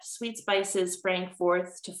step, sweet spices sprang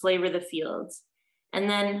forth to flavor the fields. And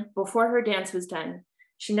then, before her dance was done,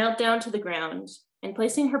 she knelt down to the ground, and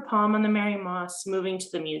placing her palm on the merry moss, moving to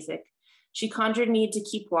the music, she conjured me to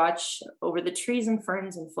keep watch over the trees and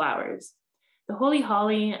ferns and flowers, the holy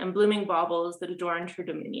holly and blooming baubles that adorned her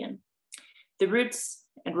dominion, the roots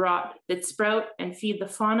and rot that sprout and feed the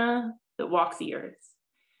fauna that walk the earth.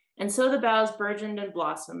 And so the boughs burgeoned and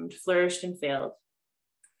blossomed, flourished and failed.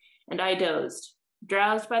 And I dozed,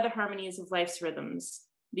 drowsed by the harmonies of life's rhythms.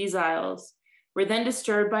 These isles were then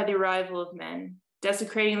disturbed by the arrival of men,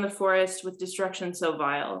 desecrating the forest with destruction so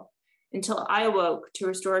vile, until I awoke to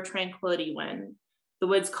restore tranquility when the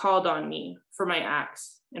woods called on me for my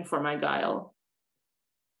axe and for my guile.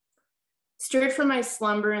 Stirred from my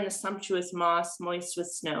slumber in the sumptuous moss moist with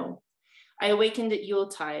snow, I awakened at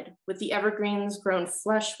Yuletide with the evergreens grown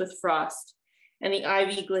flush with frost, and the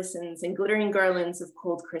ivy glistens in glittering garlands of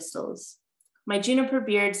cold crystals. My juniper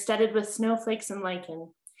beard studded with snowflakes and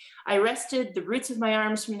lichen, I rested the roots of my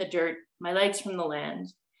arms from the dirt, my legs from the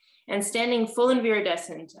land, and standing full and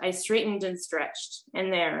viridescent, I straightened and stretched,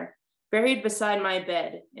 and there, buried beside my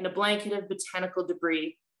bed in a blanket of botanical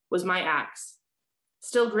debris, was my axe,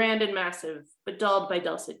 still grand and massive, but dulled by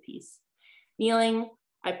dulcet peace. Kneeling,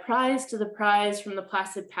 I prized to the prize from the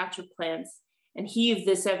placid patch of plants, and heaved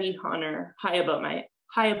this heavy honor high above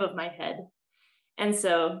my head. And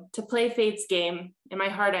so, to play fate's game, in my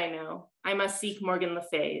heart I know, I must seek Morgan Le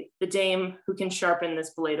Fay, the dame who can sharpen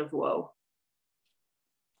this blade of woe.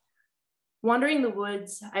 Wandering the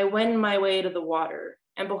woods, I wend my way to the water,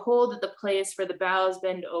 and behold at the place where the boughs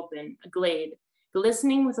bend open, a glade,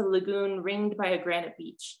 glistening with a lagoon ringed by a granite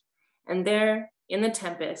beach. And there, in the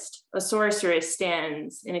tempest, a sorceress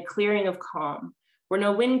stands in a clearing of calm, where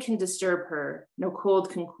no wind can disturb her, no cold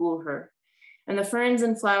can cool her, and the ferns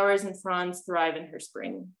and flowers and fronds thrive in her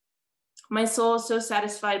spring. My soul is so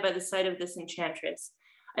satisfied by the sight of this enchantress,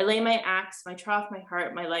 I lay my axe, my trough, my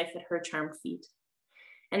heart, my life at her charmed feet.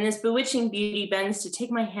 And this bewitching beauty bends to take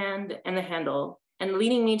my hand and the handle, and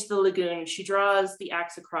leading me to the lagoon, she draws the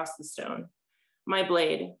axe across the stone. My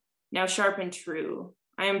blade, now sharp and true,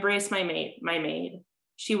 I embrace my mate, my maid.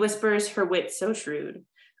 She whispers her wit so shrewd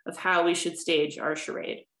of how we should stage our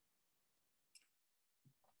charade.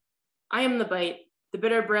 I am the bite, the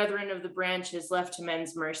bitter brethren of the branches left to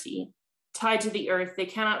men's mercy. Tied to the earth, they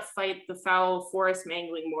cannot fight the foul forest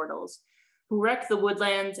mangling mortals who wreck the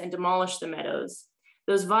woodlands and demolish the meadows,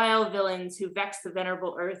 those vile villains who vex the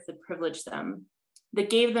venerable earth that privileged them, that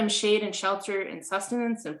gave them shade and shelter and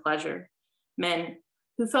sustenance and pleasure, men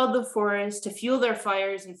who felled the forest to fuel their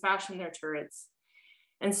fires and fashion their turrets.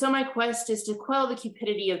 And so my quest is to quell the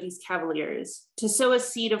cupidity of these cavaliers, to sow a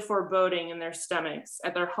seed of foreboding in their stomachs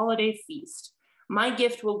at their holiday feast. My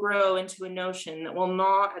gift will grow into a notion that will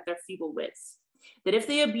gnaw at their feeble wits, that if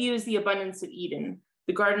they abuse the abundance of Eden,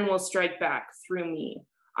 the garden will strike back through me.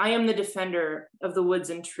 I am the defender of the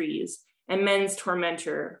woods and trees, and men's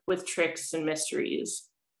tormentor with tricks and mysteries.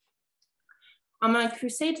 On my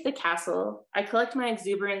crusade to the castle, I collect my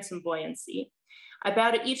exuberance and buoyancy. I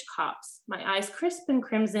bow to each copse, my eyes crisp and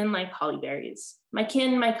crimson like hollyberries. My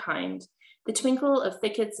kin, my kind, the twinkle of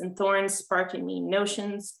thickets and thorns spark in me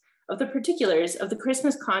notions of the particulars of the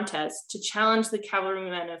Christmas contest to challenge the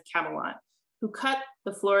cavalrymen of Camelot, who cut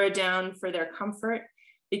the flora down for their comfort.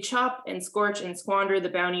 They chop and scorch and squander the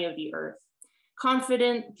bounty of the earth.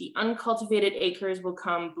 Confident the uncultivated acres will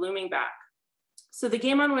come blooming back. So the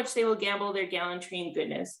game on which they will gamble their gallantry and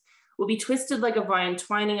goodness will be twisted like a vine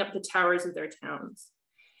twining up the towers of their towns.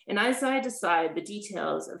 And as I decide the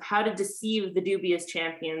details of how to deceive the dubious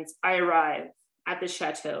champions, I arrive at the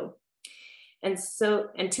chateau. And to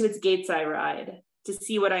its gates I ride, to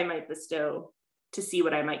see what I might bestow, to see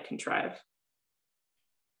what I might contrive.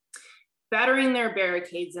 Battering their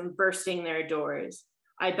barricades and bursting their doors,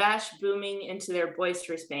 I bash booming into their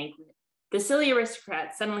boisterous banquet. The silly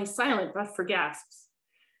aristocrat suddenly silent but for gasps.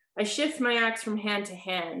 I shift my axe from hand to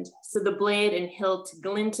hand, so the blade and hilt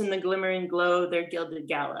glint in the glimmering glow of their gilded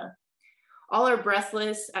gala. All are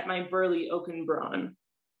breathless at my burly oaken brawn.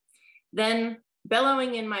 Then,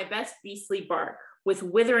 bellowing in my best beastly bark, with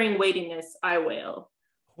withering weightiness I wail.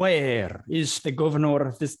 Where is the governor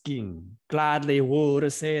of this king? Gladly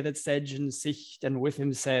would say that sedge and sicht, and with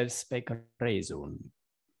himself spake reason.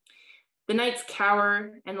 The knights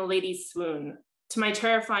cower and the ladies swoon. To my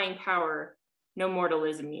terrifying power, no mortal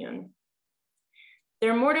is immune.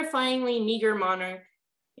 Their mortifyingly meager monarch,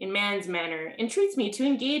 in man's manner, entreats me to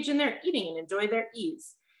engage in their eating and enjoy their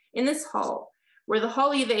ease. In this hall, where the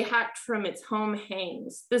holly they hacked from its home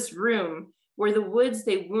hangs, this room, where the woods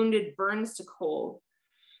they wounded burns to coal.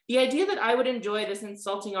 The idea that I would enjoy this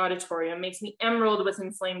insulting auditorium makes me emerald with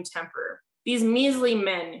inflamed temper. These measly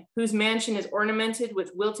men, whose mansion is ornamented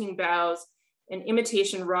with wilting boughs and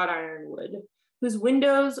imitation wrought iron wood, whose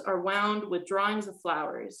windows are wound with drawings of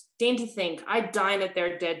flowers, deign to think I dine at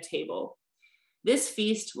their dead table. This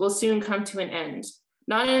feast will soon come to an end,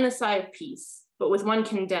 not in a sigh of peace, but with one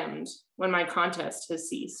condemned when my contest has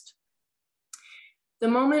ceased. The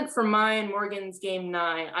moment for my and Morgan's game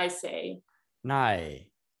nigh, I say, Nay,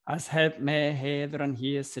 as help me heder and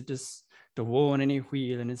here sittest, the one any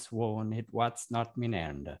wheel and is one, it what's not min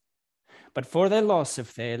end. But for the loss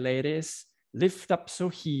of their ladies, lift up so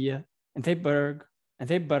here, and they berg, and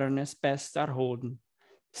they burnes best are holden.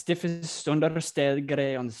 Stiffest understed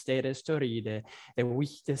grey on the status to read, the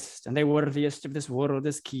weakest and the worthiest of this world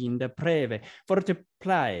is keen to preve, for to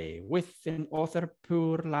play with an author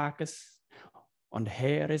poor lacus. And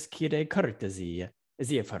here is kid courtesy,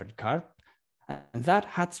 as ye have heard carp, and that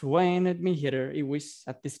hat's waned me hither, I wish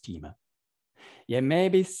at this time. Ye may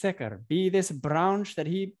be sicker, be this branch that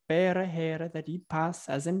he bear a hair that he pass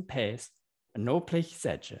as in pace, and no place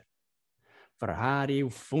sedge. For had he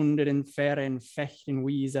funded in fair and fecht in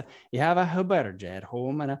wiese, he have a haberge at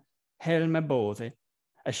home and a helm both,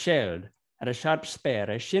 a shield and a sharp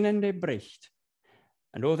spear, a shin and a bricht,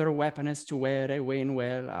 and other weapons to wear a wane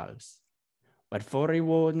well als. But for he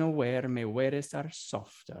would no wear, my wearest are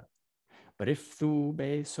softer. But if thou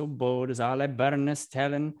be so bold as all I burnes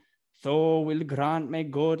tellen, thou will grant me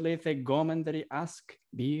godly the gomen that I ask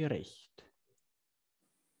be recht.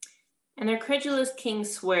 And their credulous king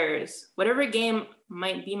swears, whatever game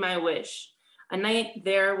might be my wish, a knight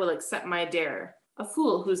there will accept my dare, a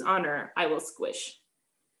fool whose honor I will squish.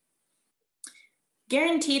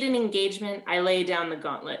 Guaranteed an engagement, I lay down the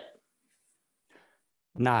gauntlet.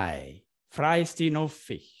 Nay, Freist he no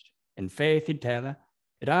ficht, in faith he tell,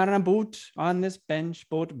 it are a boot on this bench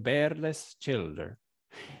both bearless childer.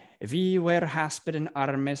 If he were hasped in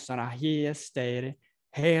armes on a hie stere,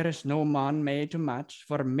 here is no man made to match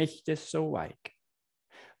for michtes so wijk.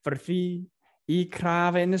 For wie, I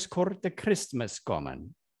crave in this court the Christmas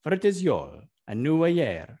common, for it is jol, a new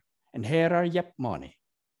year, and here are yep money.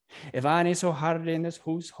 If any so hard in this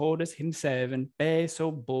house holdeth himself, and be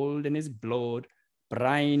so bold in his blood,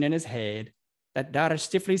 brine in his head, that there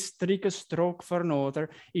stiffly streak a stroke for another,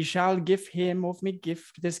 he shall give him of me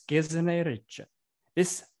gift this gisene rich,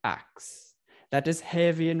 this axe, that is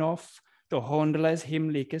heavy enough to handle as him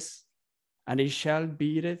likes, and he shall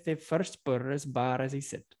beat it the first burr as bar as he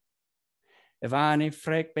sit. If any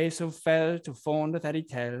frek be so fell to find that he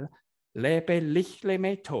tell, lepe lichtle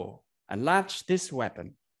me toe, and latch this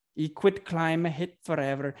weapon, he quit climb a hit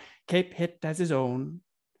forever, keep hit as his own,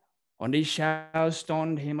 and he shall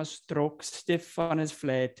stand him a stroke stiff on his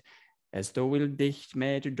flat, as though will dicht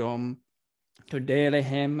me to dom, to dele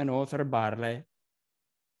him an other barley,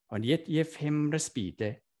 and yet give him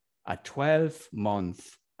respite, a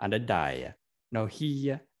 12-month and a day, no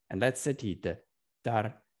he and let's it eat,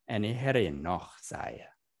 dar any herin noch sei.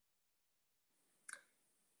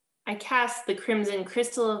 I cast the crimson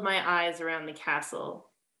crystal of my eyes around the castle.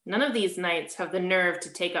 None of these knights have the nerve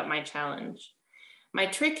to take up my challenge. My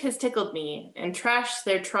trick has tickled me and trashed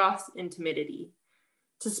their troths in timidity.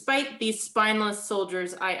 To spite these spineless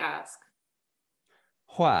soldiers, I ask,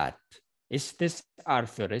 What? Is this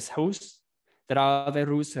Arthur's house? That all the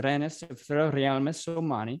roos rennes of the realm so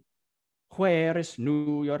many? Where is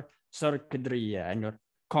nu your circuitry and your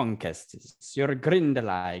conquests, your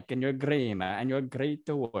grindelike and your grima and your great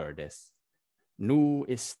words? Nu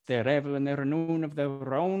is the revel in the renown of the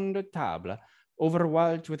round table,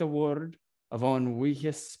 overwhelmed with a word of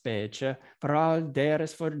unweakest speech, for all there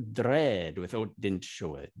is for dread without dint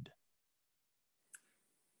showed.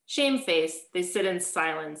 Shamefaced, they sit in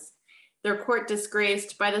silence, their court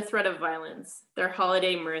disgraced by the threat of violence, their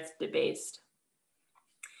holiday mirth debased.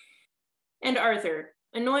 And Arthur,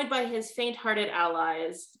 annoyed by his faint-hearted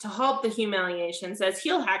allies, to halt the humiliation, says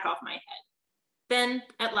he'll hack off my head. Then,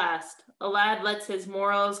 at last, a lad lets his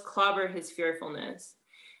morals clobber his fearfulness.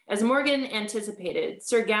 As Morgan anticipated,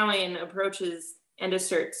 Sir Gawain approaches and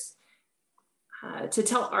asserts to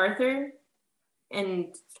tell Arthur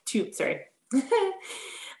and to, Sir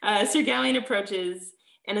Gawain approaches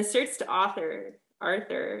and asserts to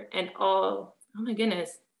Arthur and all, oh my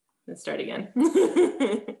goodness, let's start again.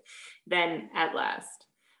 Then, at last,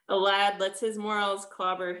 a lad lets his morals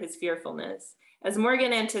clobber his fearfulness. As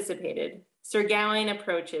Morgan anticipated, Sir Gawain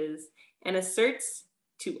approaches and asserts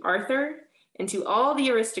to Arthur and to all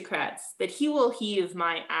the aristocrats that he will heave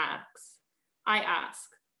my axe. I ask,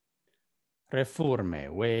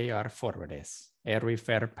 Reforme way or forwardes, ere we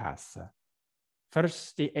fair pass.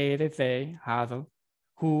 First the aide they hadl,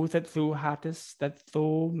 who that thou hattest, that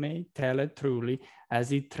thou may tell it truly as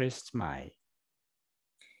he trist my.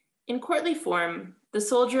 In courtly form, the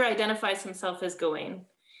soldier identifies himself as Gawain,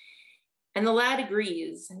 and the lad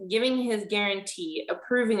agrees, giving his guarantee,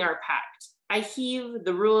 approving our pact. I heave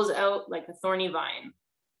the rules out like a thorny vine.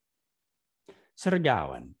 Sir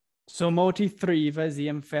Gawain, so moti thrive as he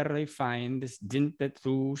am fairly find this dint that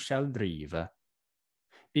thou shall drive.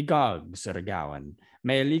 Begog, Sir Gawain,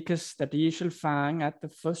 may likest that ye shall find at the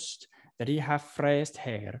first that he have phrased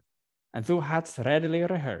hair, and thou hadst readily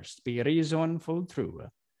rehearsed, be reason full true.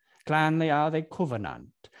 Clanly are they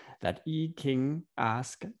covenant that ye king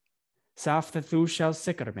ask, saft that thou shall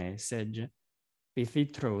sicker me, sedge, be thee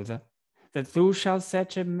truth, that thou shall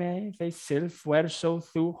set me thyself where so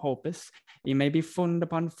thou hopest, ye may be fund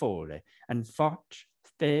upon folly, and fotch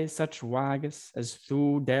they such wages as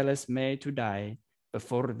thou dealest me to die,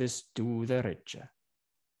 before this do the richer.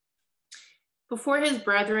 Before his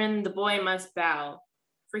brethren the boy must bow,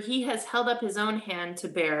 for he has held up his own hand to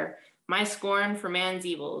bear my scorn for man's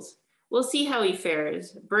evils. We'll see how he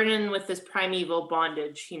fares, burdened with this primeval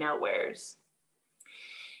bondage he now wears.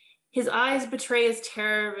 His eyes betray his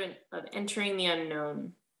terror of entering the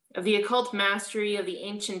unknown, of the occult mastery of the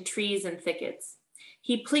ancient trees and thickets.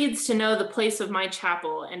 He pleads to know the place of my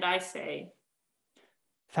chapel, and I say,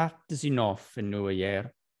 That is enough in New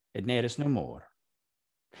Year, it needs no more.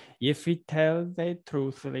 If we tell they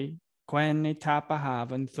truthfully, when they tap a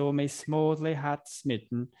haven, though me smoothly had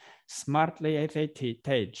smitten, smartly at they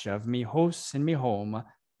teach of me house and me home,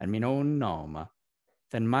 and me own nome,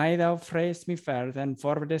 then may thou phrase me further and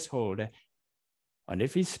forward this hold, and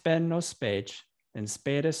if he spend no speech, then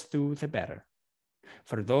sparest thou the better.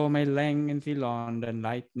 For though my lang in the land and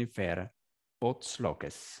light ni fair, both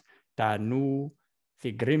slokes, da nu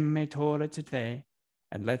the grimme tåle til dig,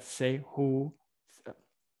 and let's say who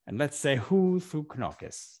thou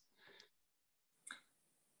knockest.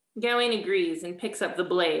 Gawain agrees and picks up the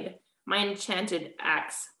blade, my enchanted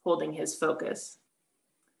axe holding his focus.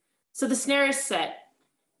 So the snare is set,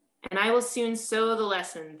 and I will soon sow the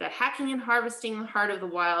lesson that hacking and harvesting the heart of the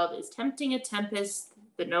wild is tempting a tempest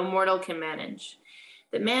that no mortal can manage.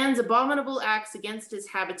 That man's abominable acts against his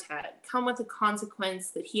habitat come with a consequence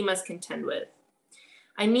that he must contend with.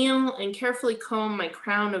 I kneel and carefully comb my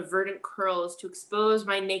crown of verdant curls to expose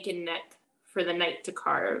my naked neck for the night to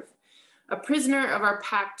carve. A prisoner of our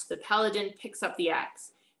pact, the paladin picks up the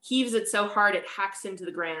axe, heaves it so hard it hacks into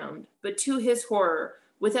the ground. But to his horror,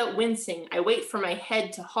 without wincing, I wait for my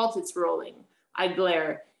head to halt its rolling. I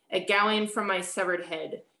glare at Gawain from my severed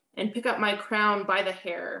head and pick up my crown by the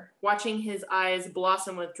hair, watching his eyes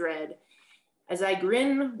blossom with dread, as I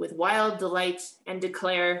grin with wild delight and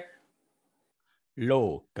declare,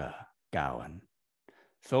 Loka, Gawain,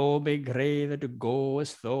 thou begrave to go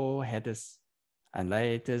as thou headest, and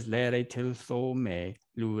let us lere till thou may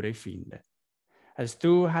lure finde. As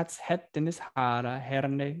du hadst hett in his hara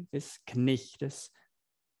herne des knichtes,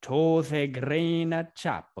 to the grena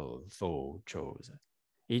chapel thou chose.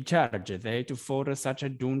 I charge thee to fordre such a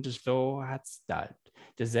doont as thou hadst done,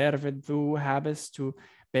 deserved thou habest to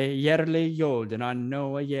be yearly jolden on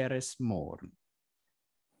no a yeares morn.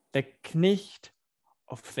 The knicht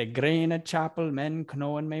of the grena chapel men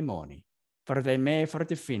known my money, for they may for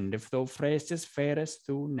defend if thou phrases fairest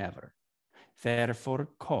thou never. Therefore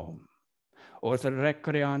come, or the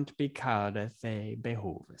recreant be called they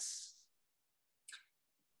behoves.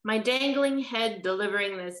 my dangling head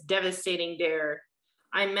delivering this devastating dare,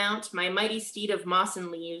 I mount my mighty steed of moss and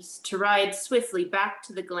leaves to ride swiftly back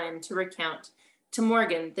to the glen to recount to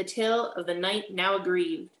Morgan the tale of the knight now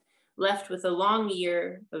aggrieved, left with a long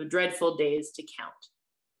year of dreadful days to count.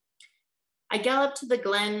 I gallop to the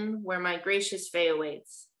glen where my gracious Fae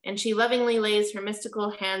awaits, and she lovingly lays her mystical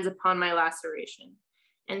hands upon my laceration,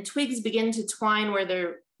 and twigs begin to twine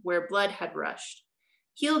where blood had rushed.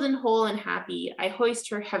 Healed and whole and happy, I hoist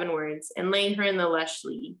her heavenwards and lay her in the lush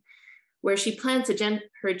lea, where she plants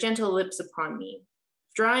her gentle lips upon me,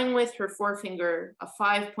 drawing with her forefinger a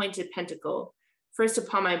 5-pointed pentacle, first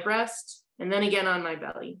upon my breast and then again on my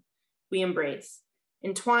belly. We embrace,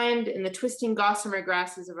 entwined in the twisting gossamer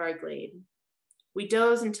grasses of our glade. We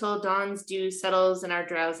doze until dawn's dew settles in our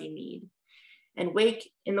drowsy mead, and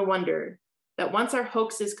wake in the wonder that once our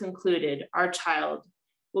hoax is concluded, our child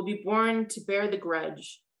will be born to bear the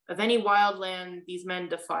grudge of any wild land these men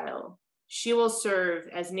defile. She will serve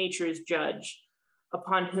as nature's judge,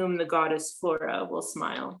 upon whom the goddess Flora will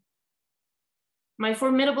smile. My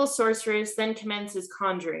formidable sorceress then commences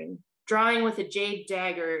conjuring, drawing with a jade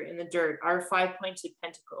dagger in the dirt our 5-pointed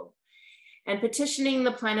pentacle, and petitioning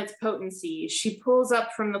the planet's potency, she pulls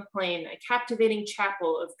up from the plain a captivating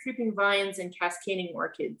chapel of creeping vines and cascading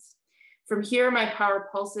orchids. From here, my power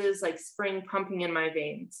pulses like spring pumping in my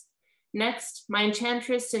veins. Next, my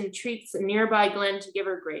enchantress entreats a nearby glen to give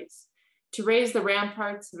her grace, to raise the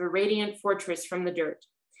ramparts of a radiant fortress from the dirt,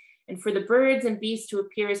 and for the birds and beasts to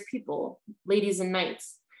appear as people, ladies and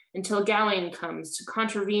knights, until Gawain comes to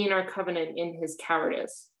contravene our covenant in his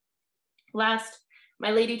cowardice. Last,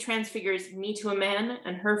 my lady transfigures me to a man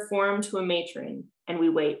and her form to a matron, and we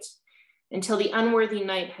wait until the unworthy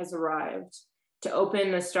knight has arrived to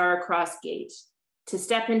open the star-crossed gate, to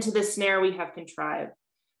step into the snare we have contrived.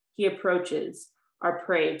 He approaches, our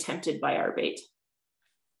prey tempted by our bait.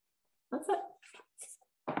 That's it.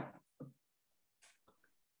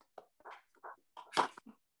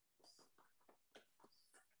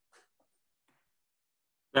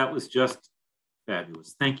 That was just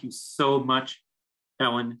fabulous. Thank you so much,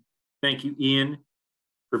 Helen. Thank you, Ian,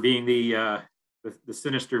 for being the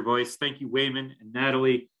sinister voice. Thank you, Weyman and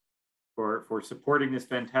Natalie, for supporting this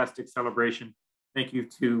fantastic celebration. Thank you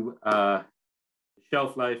to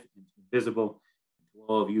Shelf Life and to Invisible, and to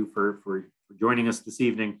all of you for joining us this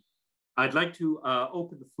evening. I'd like to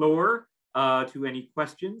open the floor to any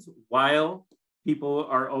questions while people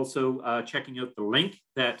are also checking out the link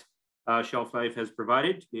that Shelf Life has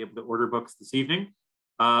provided to be able to order books this evening.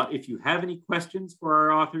 If you have any questions for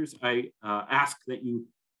our authors, I ask that you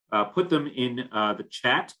put them in the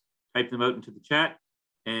chat, type them out into the chat,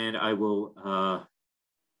 and I will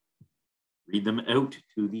read them out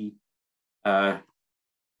to the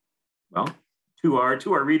to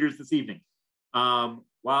our readers this evening.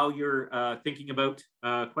 While you're thinking about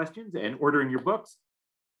questions and ordering your books,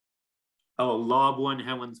 I'll lob one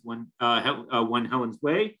Helen's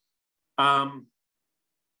way.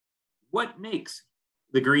 What makes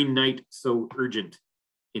The Green Knight so urgent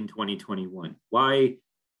in 2021? Why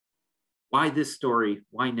this story?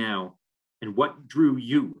 Why now? And what drew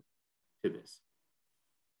you to this?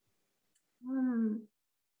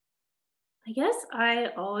 I guess I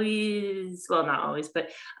always, well, not always, but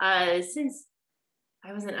since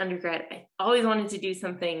I was an undergrad, I always wanted to do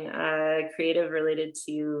something creative related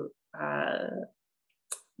to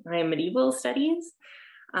my medieval studies.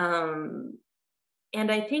 And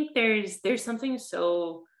I think there's something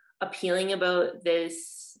so appealing about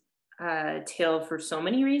this tale for so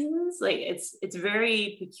many reasons. Like it's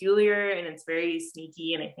very peculiar and it's very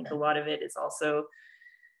sneaky, and I think a lot of it is also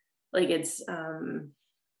like it's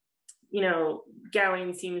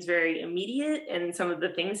Gawain seems very immediate, and some of the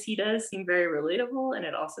things he does seem very relatable, and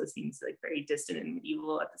it also seems like very distant and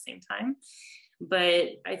medieval at the same time.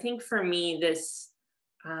 But I think for me, this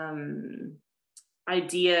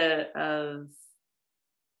idea of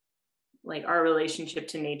like our relationship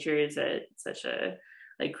to nature is at such a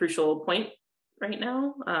like crucial point right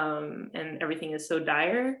now, and everything is so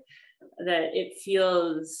dire that it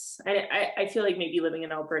feels, I feel like maybe living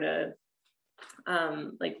in Alberta,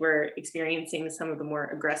 like we're experiencing some of the more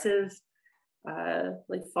aggressive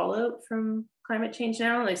like fallout from climate change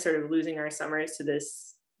now, like sort of losing our summers to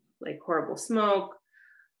this like horrible smoke,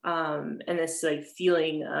 and this like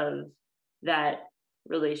feeling of that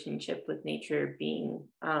relationship with nature being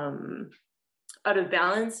out of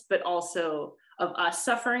balance, but also of us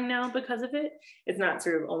suffering now because of it. It's not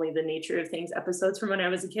sort of only the nature of things episodes from when I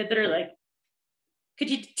was a kid that are like,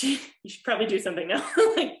 you should probably do something now.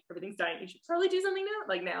 Like everything's dying, you should probably do something now.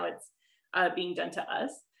 Like now it's being done to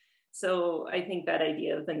us. So I think that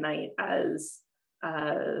idea of the night as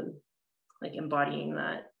like embodying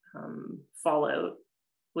that fallout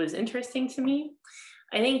was interesting to me.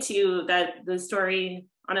 I think too that the story,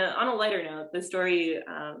 on a lighter note, the story,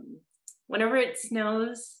 whenever it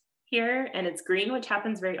snows here and it's green, which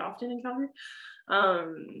happens very often in Calgary,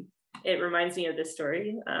 it reminds me of this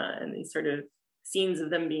story and these sort of scenes of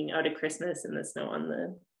them being out at Christmas and the snow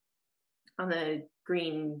on the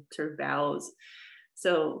green sort of boughs.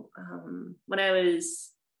 So when I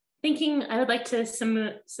was thinking I would like to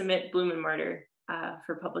submit Bloom and Martyr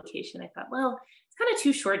for publication, I thought, well, it's kind of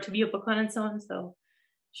too short to be a book on its own, so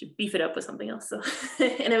I should beef it up with something else. So,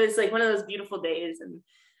 and it was like one of those beautiful days, and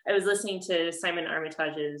I was listening to Simon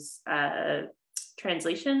Armitage's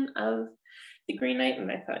translation of The Green Knight,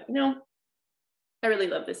 and I thought, I really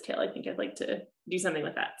love this tale. I think I'd like to do something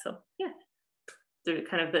with that. So yeah, they're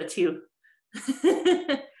kind of the two.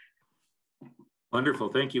 Wonderful,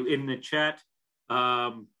 thank you. In the chat,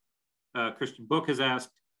 Christian Book has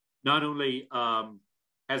asked, not only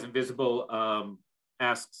has Invisible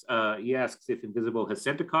asks if Invisible has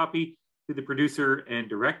sent a copy to the producer and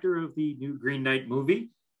director of the new Green Knight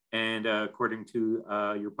movie, and according to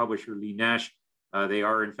your publisher Lee Nash, they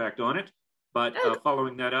are in fact on it. But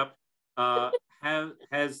following that up, have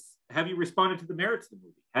you responded to the merits of the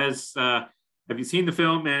movie? Have you seen the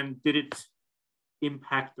film, and did it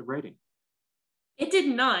impact the writing? It did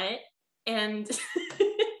not, and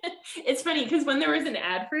it's funny because when there was an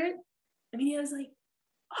ad for it, I was like,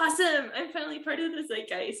 awesome, I'm finally part of the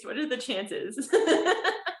zeitgeist. What are the chances?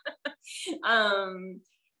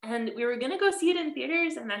 And we were gonna go see it in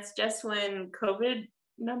theaters, and that's just when COVID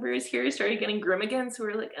numbers here started getting grim again. So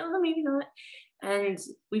we were like, oh, maybe not. And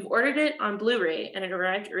we've ordered it on Blu-ray, and it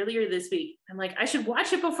arrived earlier this week. I'm like, I should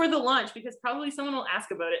watch it before the launch because probably someone will ask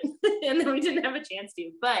about it. And then we didn't have a chance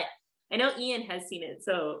to. But I know Ian has seen it,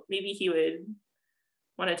 so maybe he would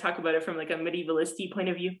want to talk about it from like a medievalist-y point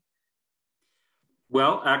of view.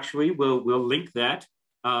 Well, actually, we'll link that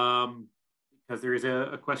because there is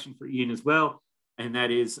a question for Ian as well, and that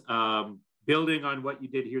is building on what you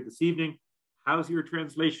did here this evening. How's your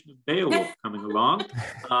translation of Beowulf coming along?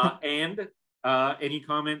 And any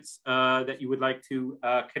comments that you would like to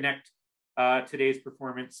connect today's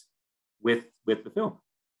performance with the film?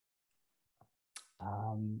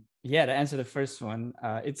 Yeah, to answer the first one,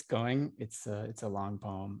 it's going. It's a long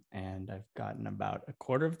poem, and I've gotten about a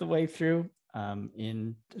quarter of the way through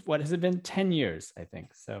in what has it been 10 years, I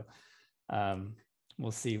think. So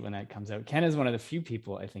we'll see when that comes out. Ken is one of the few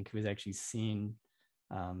people I think who has actually seen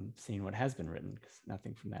what has been written, because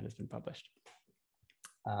nothing from that has been published.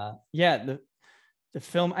 Yeah, the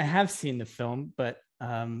film, I have seen the film, but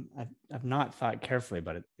I've not thought carefully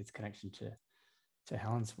about its connection to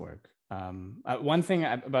Helen's work. One thing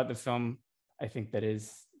about the film I think that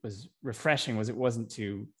was refreshing was it wasn't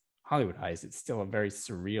too Hollywoodized. It's still a very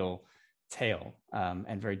surreal tale,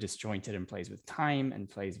 and very disjointed, and plays with time and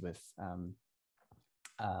plays with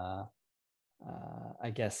I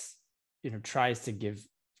guess tries to give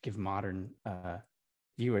modern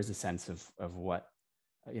viewers a sense of what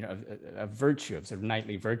a virtue, of sort of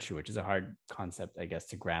knightly virtue, which is a hard concept, I guess,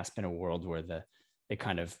 to grasp in a world where the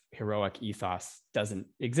kind of heroic ethos doesn't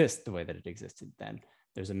exist the way that it existed then.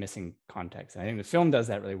 There's a missing context. And I think the film does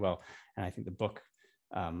that really well. And I think the book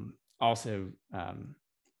also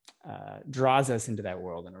draws us into that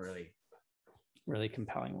world in a really, really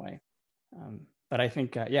compelling way. But I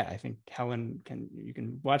think, I think Helen, you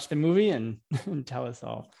can watch the movie and tell us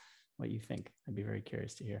all what you think. I'd be very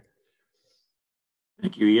curious to hear.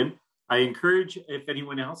 Thank you, Ian. I encourage, if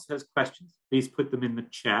anyone else has questions, please put them in the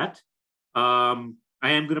chat. I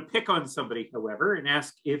am going to pick on somebody, however, and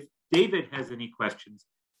ask if David has any questions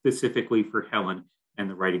specifically for Helen and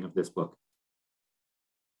the writing of this book.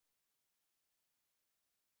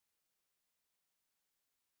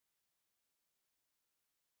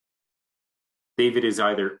 David is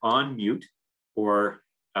either on mute or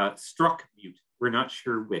struck mute. We're not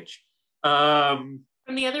sure which. From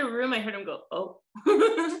the other room, I heard him go, oh.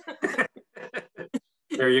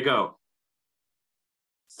 There you go.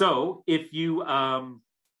 So if you have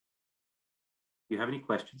any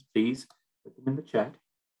questions, please put them in the chat.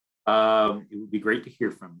 It would be great to hear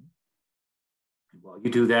from you. And while you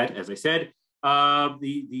do that, as I said,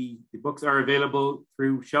 the books are available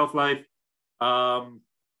through Shelf Life.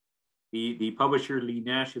 The publisher, Lee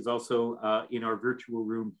Nash, is also in our virtual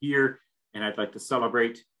room here, and I'd like to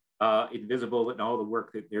celebrate Invisible and all the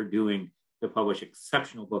work that they're doing to publish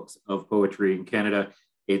exceptional books of poetry in Canada.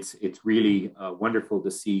 It's really wonderful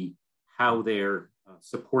to see how they're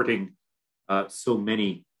supporting so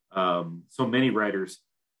many writers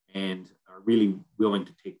and are really willing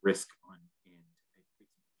to take risk on and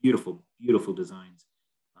beautiful, beautiful designs.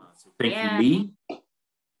 So thank you, Lee.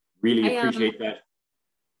 Really appreciate that.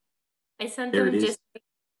 I sent them just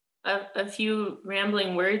a few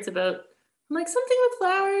rambling words about, I'm like, something with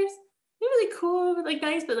flowers. They're really cool, but like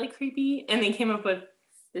nice, but like creepy. And they came up with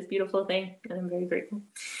this beautiful thing, and I'm very grateful.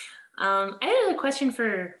 I had a question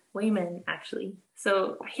for Weyman, actually.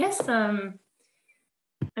 So I guess I'm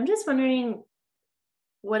just wondering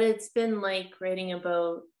what it's been like writing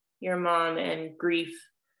about your mom and grief.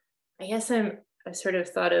 I guess I sort of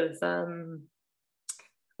thought of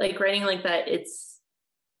like writing like that.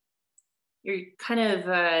 You're kind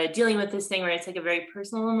of dealing with this thing where it's like a very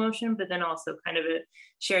personal emotion, but then also kind of a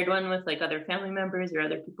shared one with like other family members or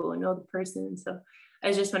other people who know the person. So I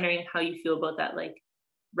was just wondering how you feel about that, like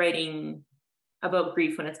writing about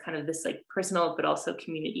grief when it's kind of this like personal, but also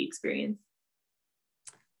community experience.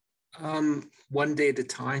 One day at a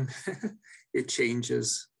time, it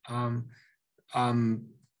changes. The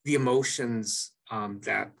emotions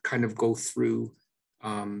that kind of go through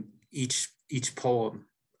each poem,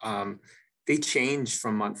 they change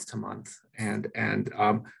from month to month,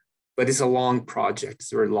 but it's a long project.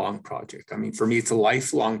 It's a very long project. I mean, for me, it's a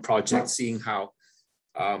lifelong project, seeing how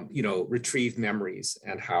retrieve memories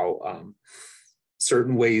and how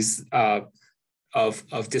certain ways of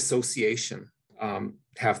dissociation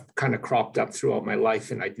have kind of cropped up throughout my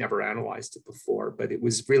life, and I'd never analyzed it before. But it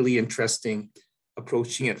was really interesting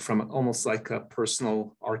approaching it from almost like a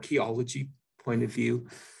personal archaeology point of view.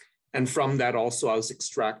 And from that also, I was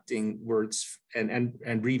extracting words and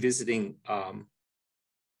revisiting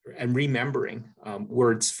and remembering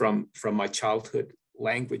words from my childhood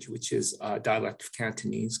language, which is a dialect of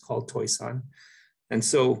Cantonese called Toisan. And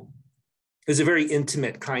so it was a very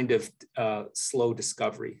intimate kind of slow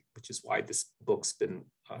discovery, which is why this book's been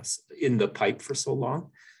in the pipe for so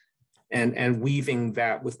long. And weaving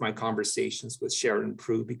that with my conversations with Sharon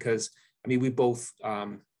Prue, because I mean, we both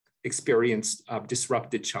experienced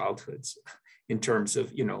disrupted childhoods in terms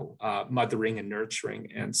of, mothering and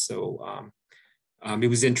nurturing. And so it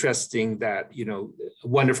was interesting that,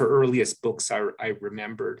 one of her earliest books I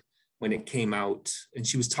remembered when it came out, and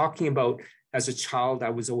she was talking about, as a child, I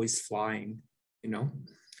was always flying,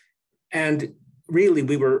 and really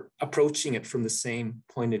we were approaching it from the same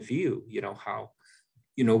point of view, how,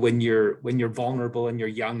 when you're vulnerable and you're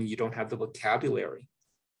young, you don't have the vocabulary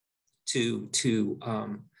to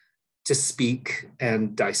speak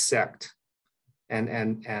and dissect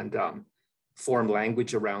and form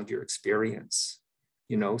language around your experience.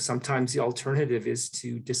 Sometimes the alternative is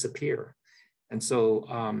to disappear. And so,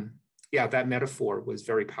 that metaphor was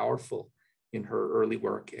very powerful in her early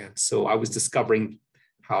work. And so I was discovering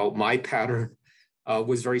how my pattern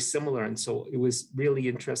was very similar. And so it was really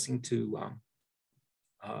interesting to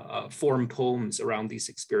form poems around these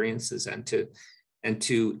experiences and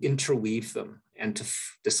to interweave them and to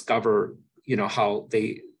discover, how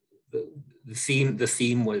the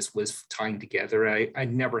theme was tying together.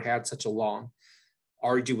 I'd never had such a long,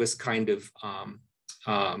 arduous kind of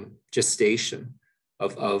gestation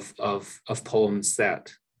of poems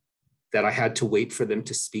that I had to wait for them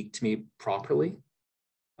to speak to me properly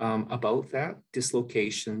about that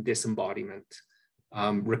dislocation, disembodiment,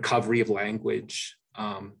 recovery of language,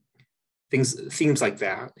 themes like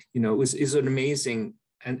that. You know, it was an amazing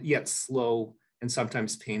and yet slow and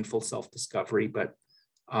sometimes painful self-discovery, but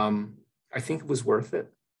I think it was worth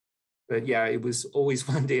it. But yeah, it was always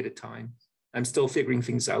one day at a time. I'm still figuring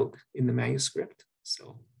things out in the manuscript.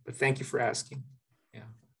 So, but thank you for asking. Yeah.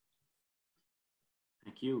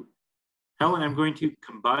 Thank you. Helen, I'm going to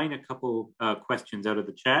combine a couple questions out of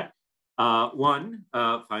the chat. One,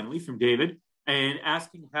 finally, from David, and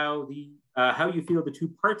asking how you feel the two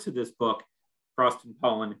parts of this book, Frost and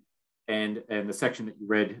Pollen, and the section that you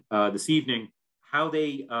read this evening, how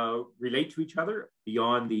they relate to each other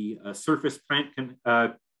beyond the surface plant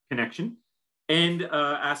connection, and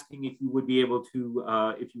asking if you would be able to,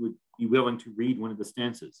 if you would be willing to read one of the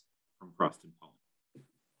stanzas from Frost and Pollen.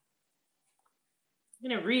 I'm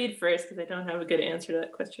going to read first because I don't have a good answer to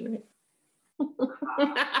that question.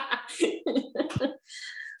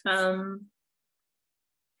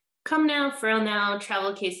 Come now, furl now,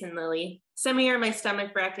 travel case and lily. Send me or my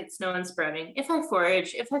stomach bracket, snow and sprouting. If I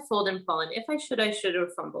forage, if I fold in pollen, if I should or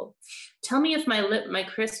fumble. Tell me if my lip, my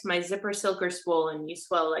crisp, my zipper silk are swollen, you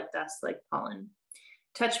swell like dust, like pollen.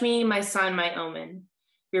 Touch me, my sign, my omen.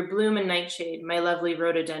 Your bloom and nightshade, my lovely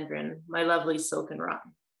rhododendron, my lovely silken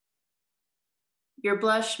rotten. Your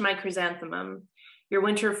blush, my chrysanthemum, your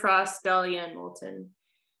winter frost, dahlia and molten,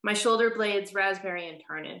 my shoulder blades, raspberry and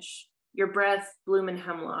tarnish, your breath, bloom and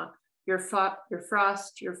hemlock, your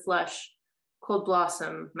frost, your flush, cold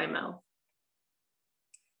blossom, my mouth.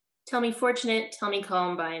 Tell me fortunate, tell me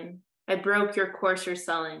columbine, I broke your coarser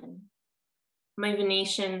sullen. My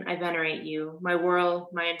Venetian, I venerate you, my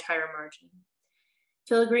whirl, my entire margin.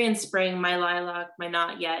 Filigree in spring, my lilac, my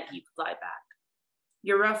not yet, you could lie back.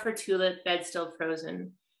 Your rougher tulip, bed still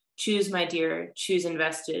frozen. Choose, my dear, choose in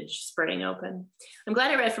vestige, spreading open. I'm glad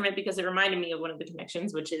I read from it because it reminded me of one of the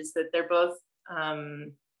connections, which is that they're both,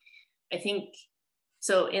 I think,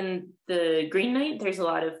 so in the Green Knight, there's a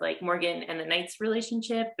lot of like Morgan and the Knight's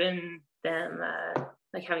relationship and them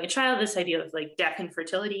like having a child, this idea of like death and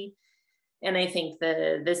fertility. And I think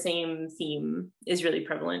the same theme is really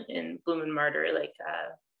prevalent in Bloom and Martyr, like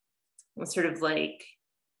sort of like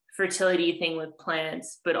fertility thing with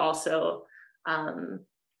plants, but also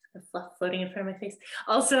the fluff floating in front of my face.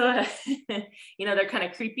 Also, you know, they're kind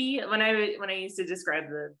of creepy. When I used to describe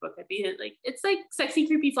the book, I'd be like, it's like sexy,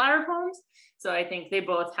 creepy flower poems. So I think they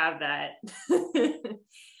both have that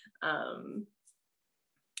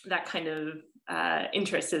that kind of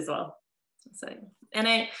interest as well. So, and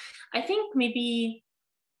I think maybe,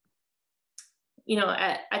 you know,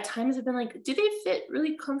 at times I've been like, do they fit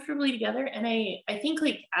really comfortably together? And I think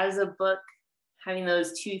like as a book, having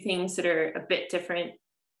those two things that are a bit different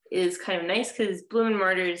is kind of nice, because Bloom and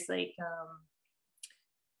Martyr is like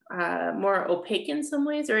more opaque in some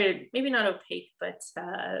ways, or maybe not opaque, but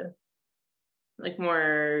like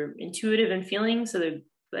more intuitive in feeling. So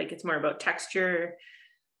like it's more about texture,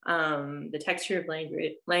 the texture of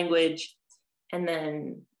language. And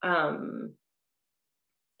then I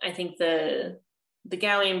think the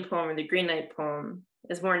Gawain poem or the Green Knight poem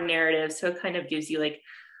is more narrative. So it kind of gives you like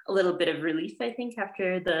a little bit of relief, I think,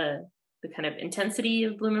 after the kind of intensity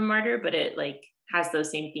of Bloom and Martyr, but it like has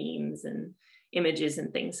those same themes and images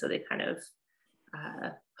and things. So they kind of,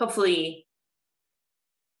 hopefully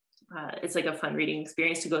it's like a fun reading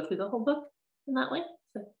experience to go through the whole book in that way.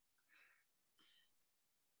 So.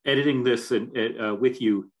 Editing this with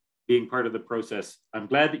you, being part of the process, I'm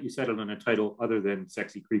glad that you settled on a title other than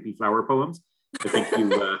Sexy Creepy Flower Poems. I think you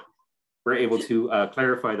were able to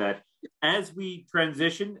clarify that. As we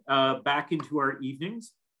transition back into our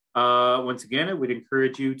evenings, once again, I would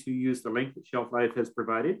encourage you to use the link that Shelf Life has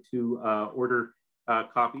provided to order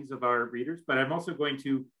copies of our readers. But I'm also going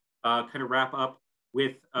to kind of wrap up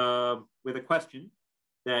with a question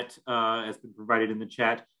that has been provided in the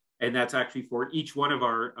chat, and that's actually for each one of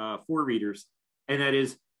our 4 readers, and that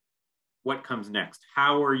is, what comes next?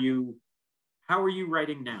 How are you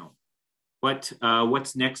writing now?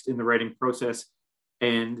 What's next in the writing process,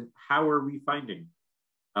 and how are we finding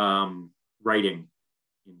writing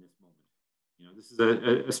in this moment? You know, this is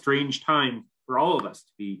a strange time for all of us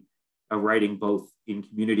to be writing both in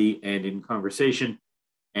community and in conversation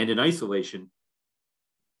and in isolation.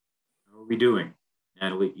 How are we doing?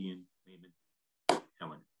 Natalie, Ian, Weyman,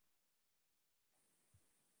 Helen.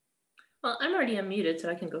 Well, I'm already unmuted, so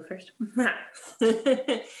I can go first.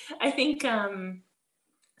 I think,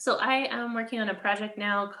 so I am working on a project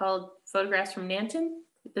now called Photographs from Nanton.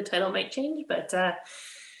 The title might change, but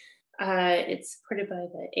It's supported by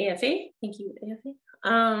the AFA. Thank you, AFA.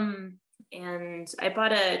 And I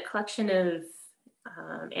bought a collection of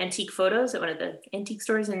antique photos at one of the antique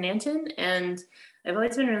stores in Nanton. And I've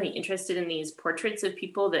always been really interested in these portraits of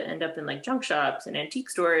people that end up in like junk shops and antique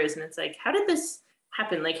stores. And it's like, how did this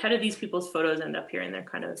happen? Like, how did these people's photos end up here? And they're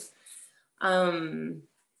kind of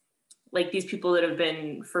like these people that have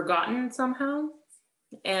been forgotten somehow.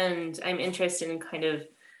 And I'm interested in kind of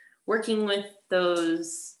working with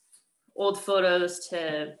those old photos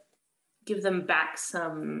to give them back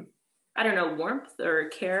some, I don't know, warmth or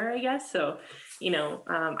care, I guess. So, you know,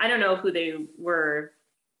 I don't know who they were.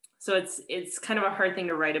 So it's kind of a hard thing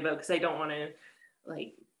to write about because I don't want to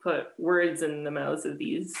like put words in the mouths of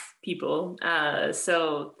these people.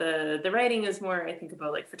 So the writing is more, I think,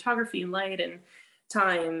 about like photography and light and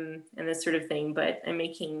time and this sort of thing. But I'm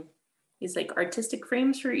making these like artistic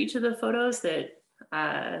frames for each of the photos that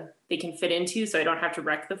they can fit into, so I don't have to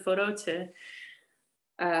wreck the photo to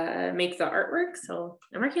make the artwork. So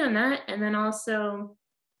I'm working on that. And then also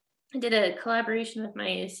I did a collaboration with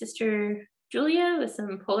my sister Julia with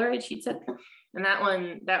some Polaroid sheets up, and that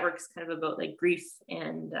works kind of about like grief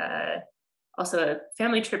and also a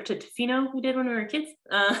family trip to Tofino we did when we were kids.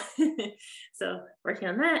 So working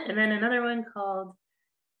on that. And then another one called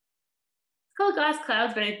Glass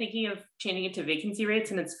Clouds, but I'm thinking of changing it to vacancy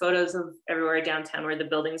rates, and it's photos of everywhere downtown where the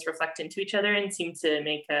buildings reflect into each other and seem to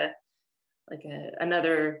make an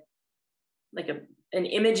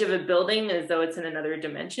image of a building as though it's in another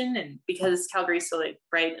dimension. And because Calgary's so like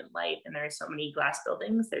bright and light and there are so many glass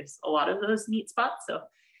buildings, there's a lot of those neat spots. So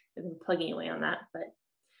I've been plugging away on that. But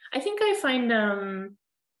I think I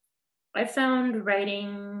found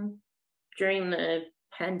writing during the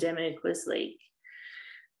pandemic was like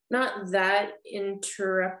not that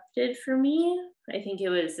interrupted for me. I think it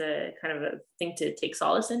was a kind of a thing to take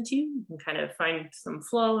solace into and kind of find some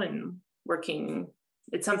flow and working.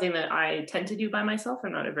 It's something that I tend to do by myself.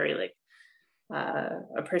 I'm not a very like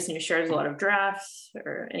a person who shares a lot of drafts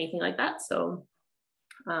or anything like that. So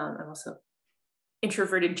I'm also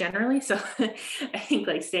introverted generally. So I think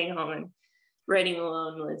like staying home and writing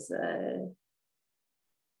alone was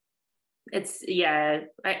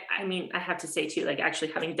I mean, I have to say too, like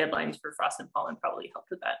actually having deadlines for Frost and Pollen probably helped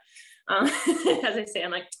with that. As I say,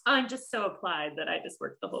 I'm like, oh, I'm just so applied that I just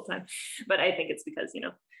work the whole time. But I think it's because, you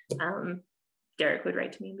know, Derek would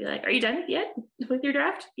write to me and be like, are you done yet with your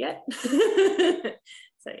draft yet? So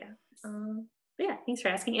yeah. But yeah, thanks for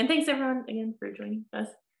asking. And thanks everyone again for joining us.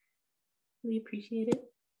 Really appreciate it.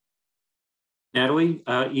 Natalie,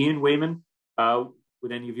 Ian, Weyman,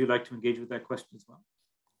 would any of you like to engage with that question as well?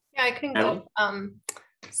 Yeah, I can go.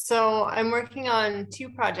 So I'm working on 2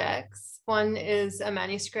 projects. One is a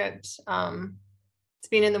manuscript. It's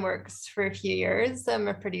been in the works for a few years. I'm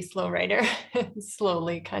a pretty slow writer,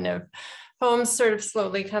 slowly kind of poems sort of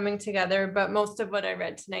slowly coming together, but most of what I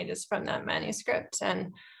read tonight is from that manuscript.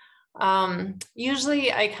 And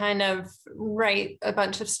usually I kind of write a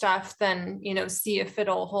bunch of stuff, then, you know, see if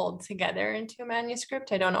it'll hold together into a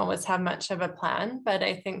manuscript. I don't always have much of a plan, but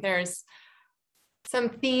I think there's some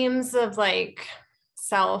themes of like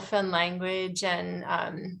self and language and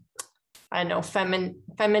I don't know,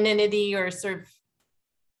 femininity or sort of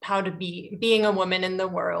how to being a woman in the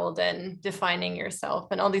world and defining yourself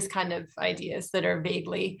and all these kind of ideas that are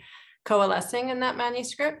vaguely coalescing in that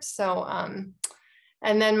manuscript. So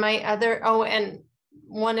and then and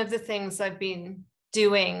one of the things I've been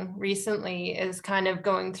doing recently is kind of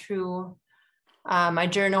going through my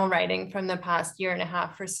journal writing from the past 1.5 years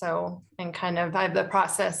or so, and kind of I have the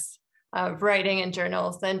process of writing in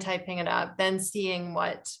journals, then typing it up, then seeing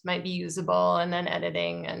what might be usable, and then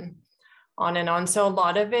editing and on and on. So a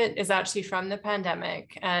lot of it is actually from the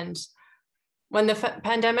pandemic. And when the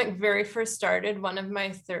pandemic very first started, one of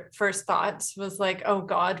my first thoughts was like, oh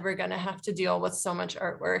God, we're going to have to deal with so much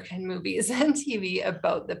artwork and movies and TV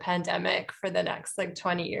about the pandemic for the next like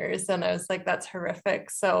 20 years. And I was like, that's horrific.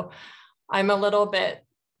 So I'm a little bit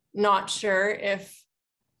not sure if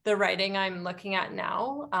the writing I'm looking at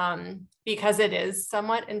now, because it is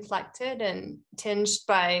somewhat inflected and tinged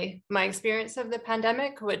by my experience of the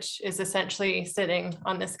pandemic, which is essentially sitting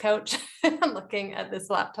on this couch looking at this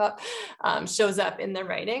laptop, shows up in the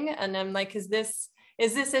writing. And I'm like, is this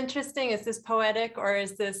interesting? Is this poetic? Or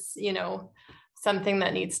is this, you know, something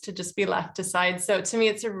that needs to just be left aside? So to me,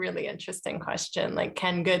 it's a really interesting question. Like,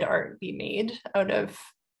 can good art be made out of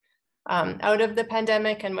the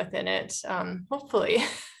pandemic and within it, hopefully.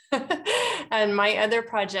 And my other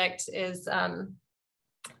project is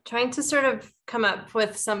trying to sort of come up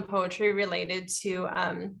with some poetry related to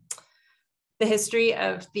the history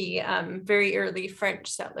of the very early French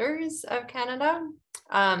settlers of Canada.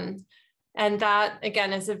 And that,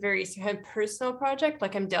 again, is a very kind of personal project.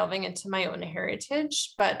 Like I'm delving into my own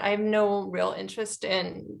heritage, but I have no real interest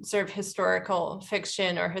in sort of historical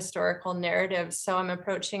fiction or historical narratives. So I'm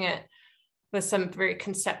approaching it with some very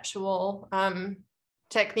conceptual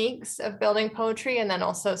techniques of building poetry, and then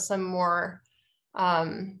also some more,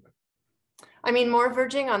 more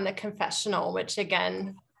verging on the confessional, which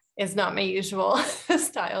again is not my usual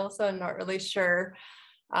style. So I'm not really sure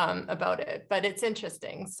about it, but it's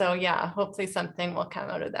interesting. So yeah, hopefully something will come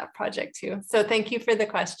out of that project too. So thank you for the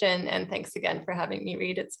question, and thanks again for having me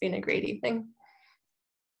read. It's been a great evening.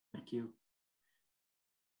 Thank you.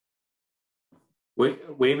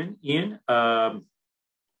 Weyman, Ian,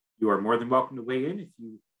 you are more than welcome to weigh in if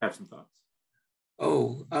you have some thoughts.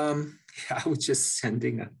 Oh, I was just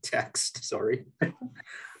sending a text, sorry.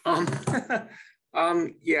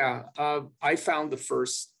 I found the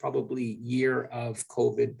first probably year of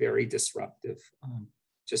COVID very disruptive,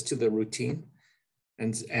 just to the routine.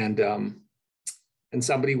 And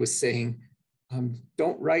somebody was saying,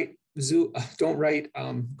 don't write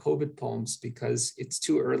COVID poems because it's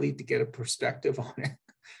too early to get a perspective on it.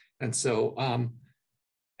 And so,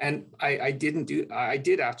 and I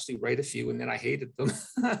did actually write a few, and then I hated them.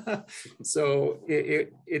 So I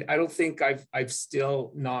don't think I've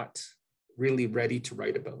still not really ready to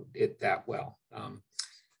write about it that well.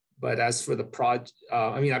 But as for the project,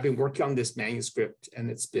 I've been working on this manuscript, and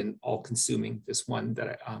it's been all consuming, this one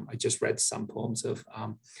that I just read some poems of.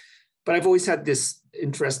 But I've always had this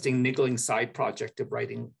interesting niggling side project of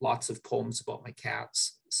writing lots of poems about my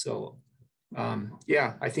cats. So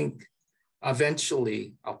I think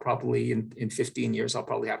eventually I'll probably, in 15 years, I'll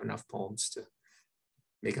probably have enough poems to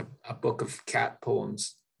make a book of cat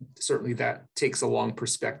poems. Certainly that takes a long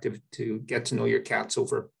perspective to get to know your cats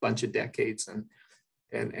over a bunch of decades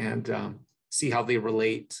and see how they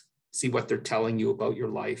relate, see what they're telling you about your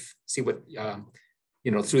life, see what,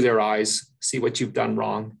 through their eyes, see what you've done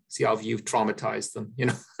wrong, see how you've traumatized them,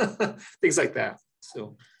 things like that.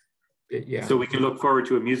 So, yeah. So we can look forward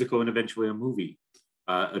to a musical and eventually a movie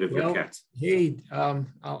out of your cats. Hey,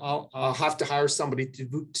 I'll have to hire somebody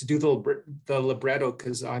to do the libretto,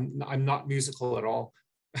 because I'm not musical at all.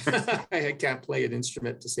 I can't play an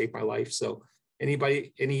instrument to save my life. So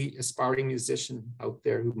any aspiring musician out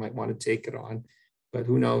there who might want to take it on, but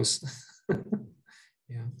who knows?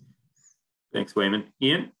 Yeah. Thanks, Weyman.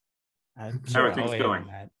 Ian, how are things going?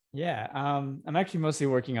 Yeah, I'm actually mostly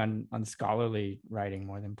working on scholarly writing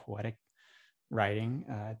more than poetic writing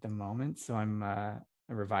at the moment. So I'm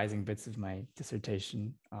revising bits of my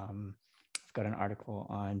dissertation. I've got an article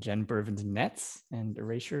on Jen Bervin's nets and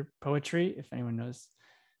erasure poetry, if anyone knows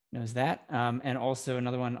that. And also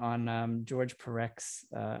another one on George Perec's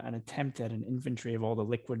an attempt at an inventory of all the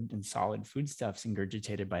liquid and solid foodstuffs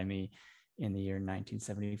ingurgitated by me in the year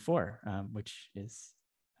 1974, which is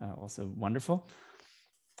also wonderful.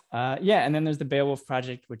 And then there's the Beowulf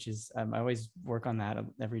project, which is, I always work on that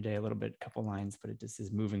every day, a little bit, couple lines, but it just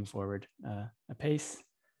is moving forward a pace.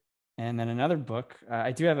 And then another book,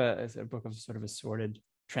 I do have a book of sort of assorted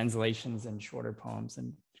translations and shorter poems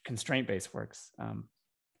and constraint-based works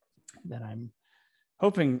that I'm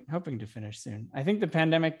hoping to finish soon. I think the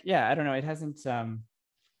pandemic, I don't know, it hasn't,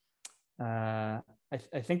 I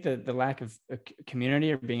think the lack of a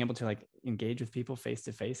community or being able to like engage with people face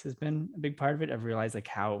to face has been a big part of it. I've realized like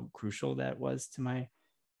how crucial that was to my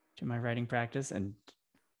writing practice, and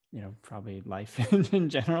probably life in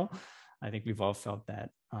general. I think we've all felt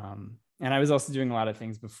that. And I was also doing a lot of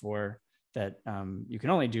things before that you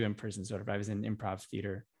can only do in person. Sort of, I was in improv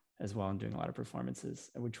theater as well and doing a lot of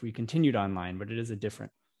performances, which we continued online, but it is a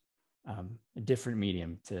different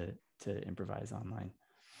medium to improvise online.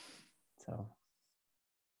 So,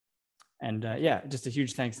 and just a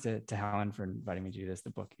huge thanks to Helen for inviting me to do this.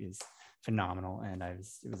 The book is phenomenal, and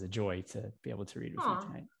it was a joy to be able to read with you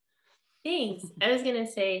tonight. Thanks. I was gonna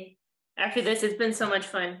say, after this, it's been so much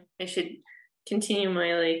fun. I should continue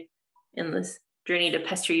my endless journey to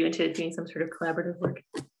pester you into doing some sort of collaborative work.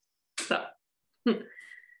 So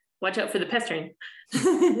watch out for the pestering.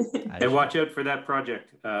 And watch out for that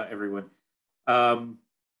project, everyone.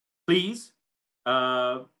 Please,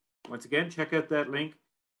 once again, check out that link.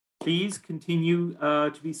 Please continue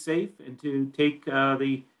to be safe and to take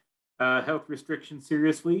the health restrictions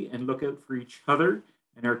seriously, and look out for each other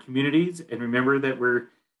and our communities. And remember that we're,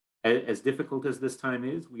 as difficult as this time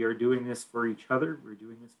is, we are doing this for each other. We're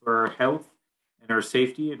doing this for our health and our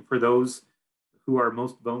safety, and for those who are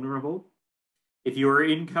most vulnerable. If you are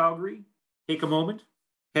in Calgary, take a moment,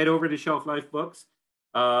 head over to Shelf Life Books.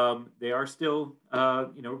 They are still,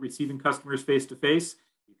 receiving customers face to face.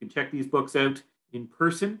 You can check these books out in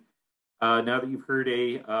person. now that you've heard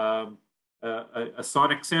a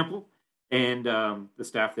sonic sample, and the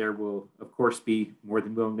staff there will, of course, be more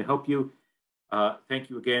than willing to help you. Thank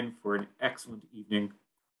you again for an excellent evening.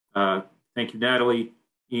 Thank you, Natalie,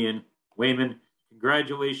 Ian, Weyman.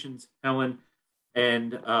 Congratulations, Helen.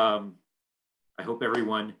 And I hope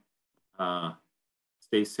everyone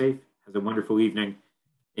stays safe, has a wonderful evening,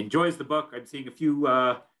 enjoys the book. I'm seeing a few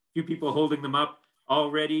people holding them up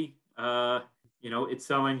already. It's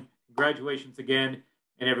selling. Congratulations again.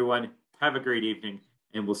 And everyone, have a great evening,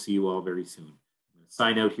 and we'll see you all very soon. I'm going to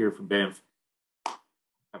sign out here from Banff.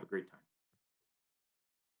 Have a great time.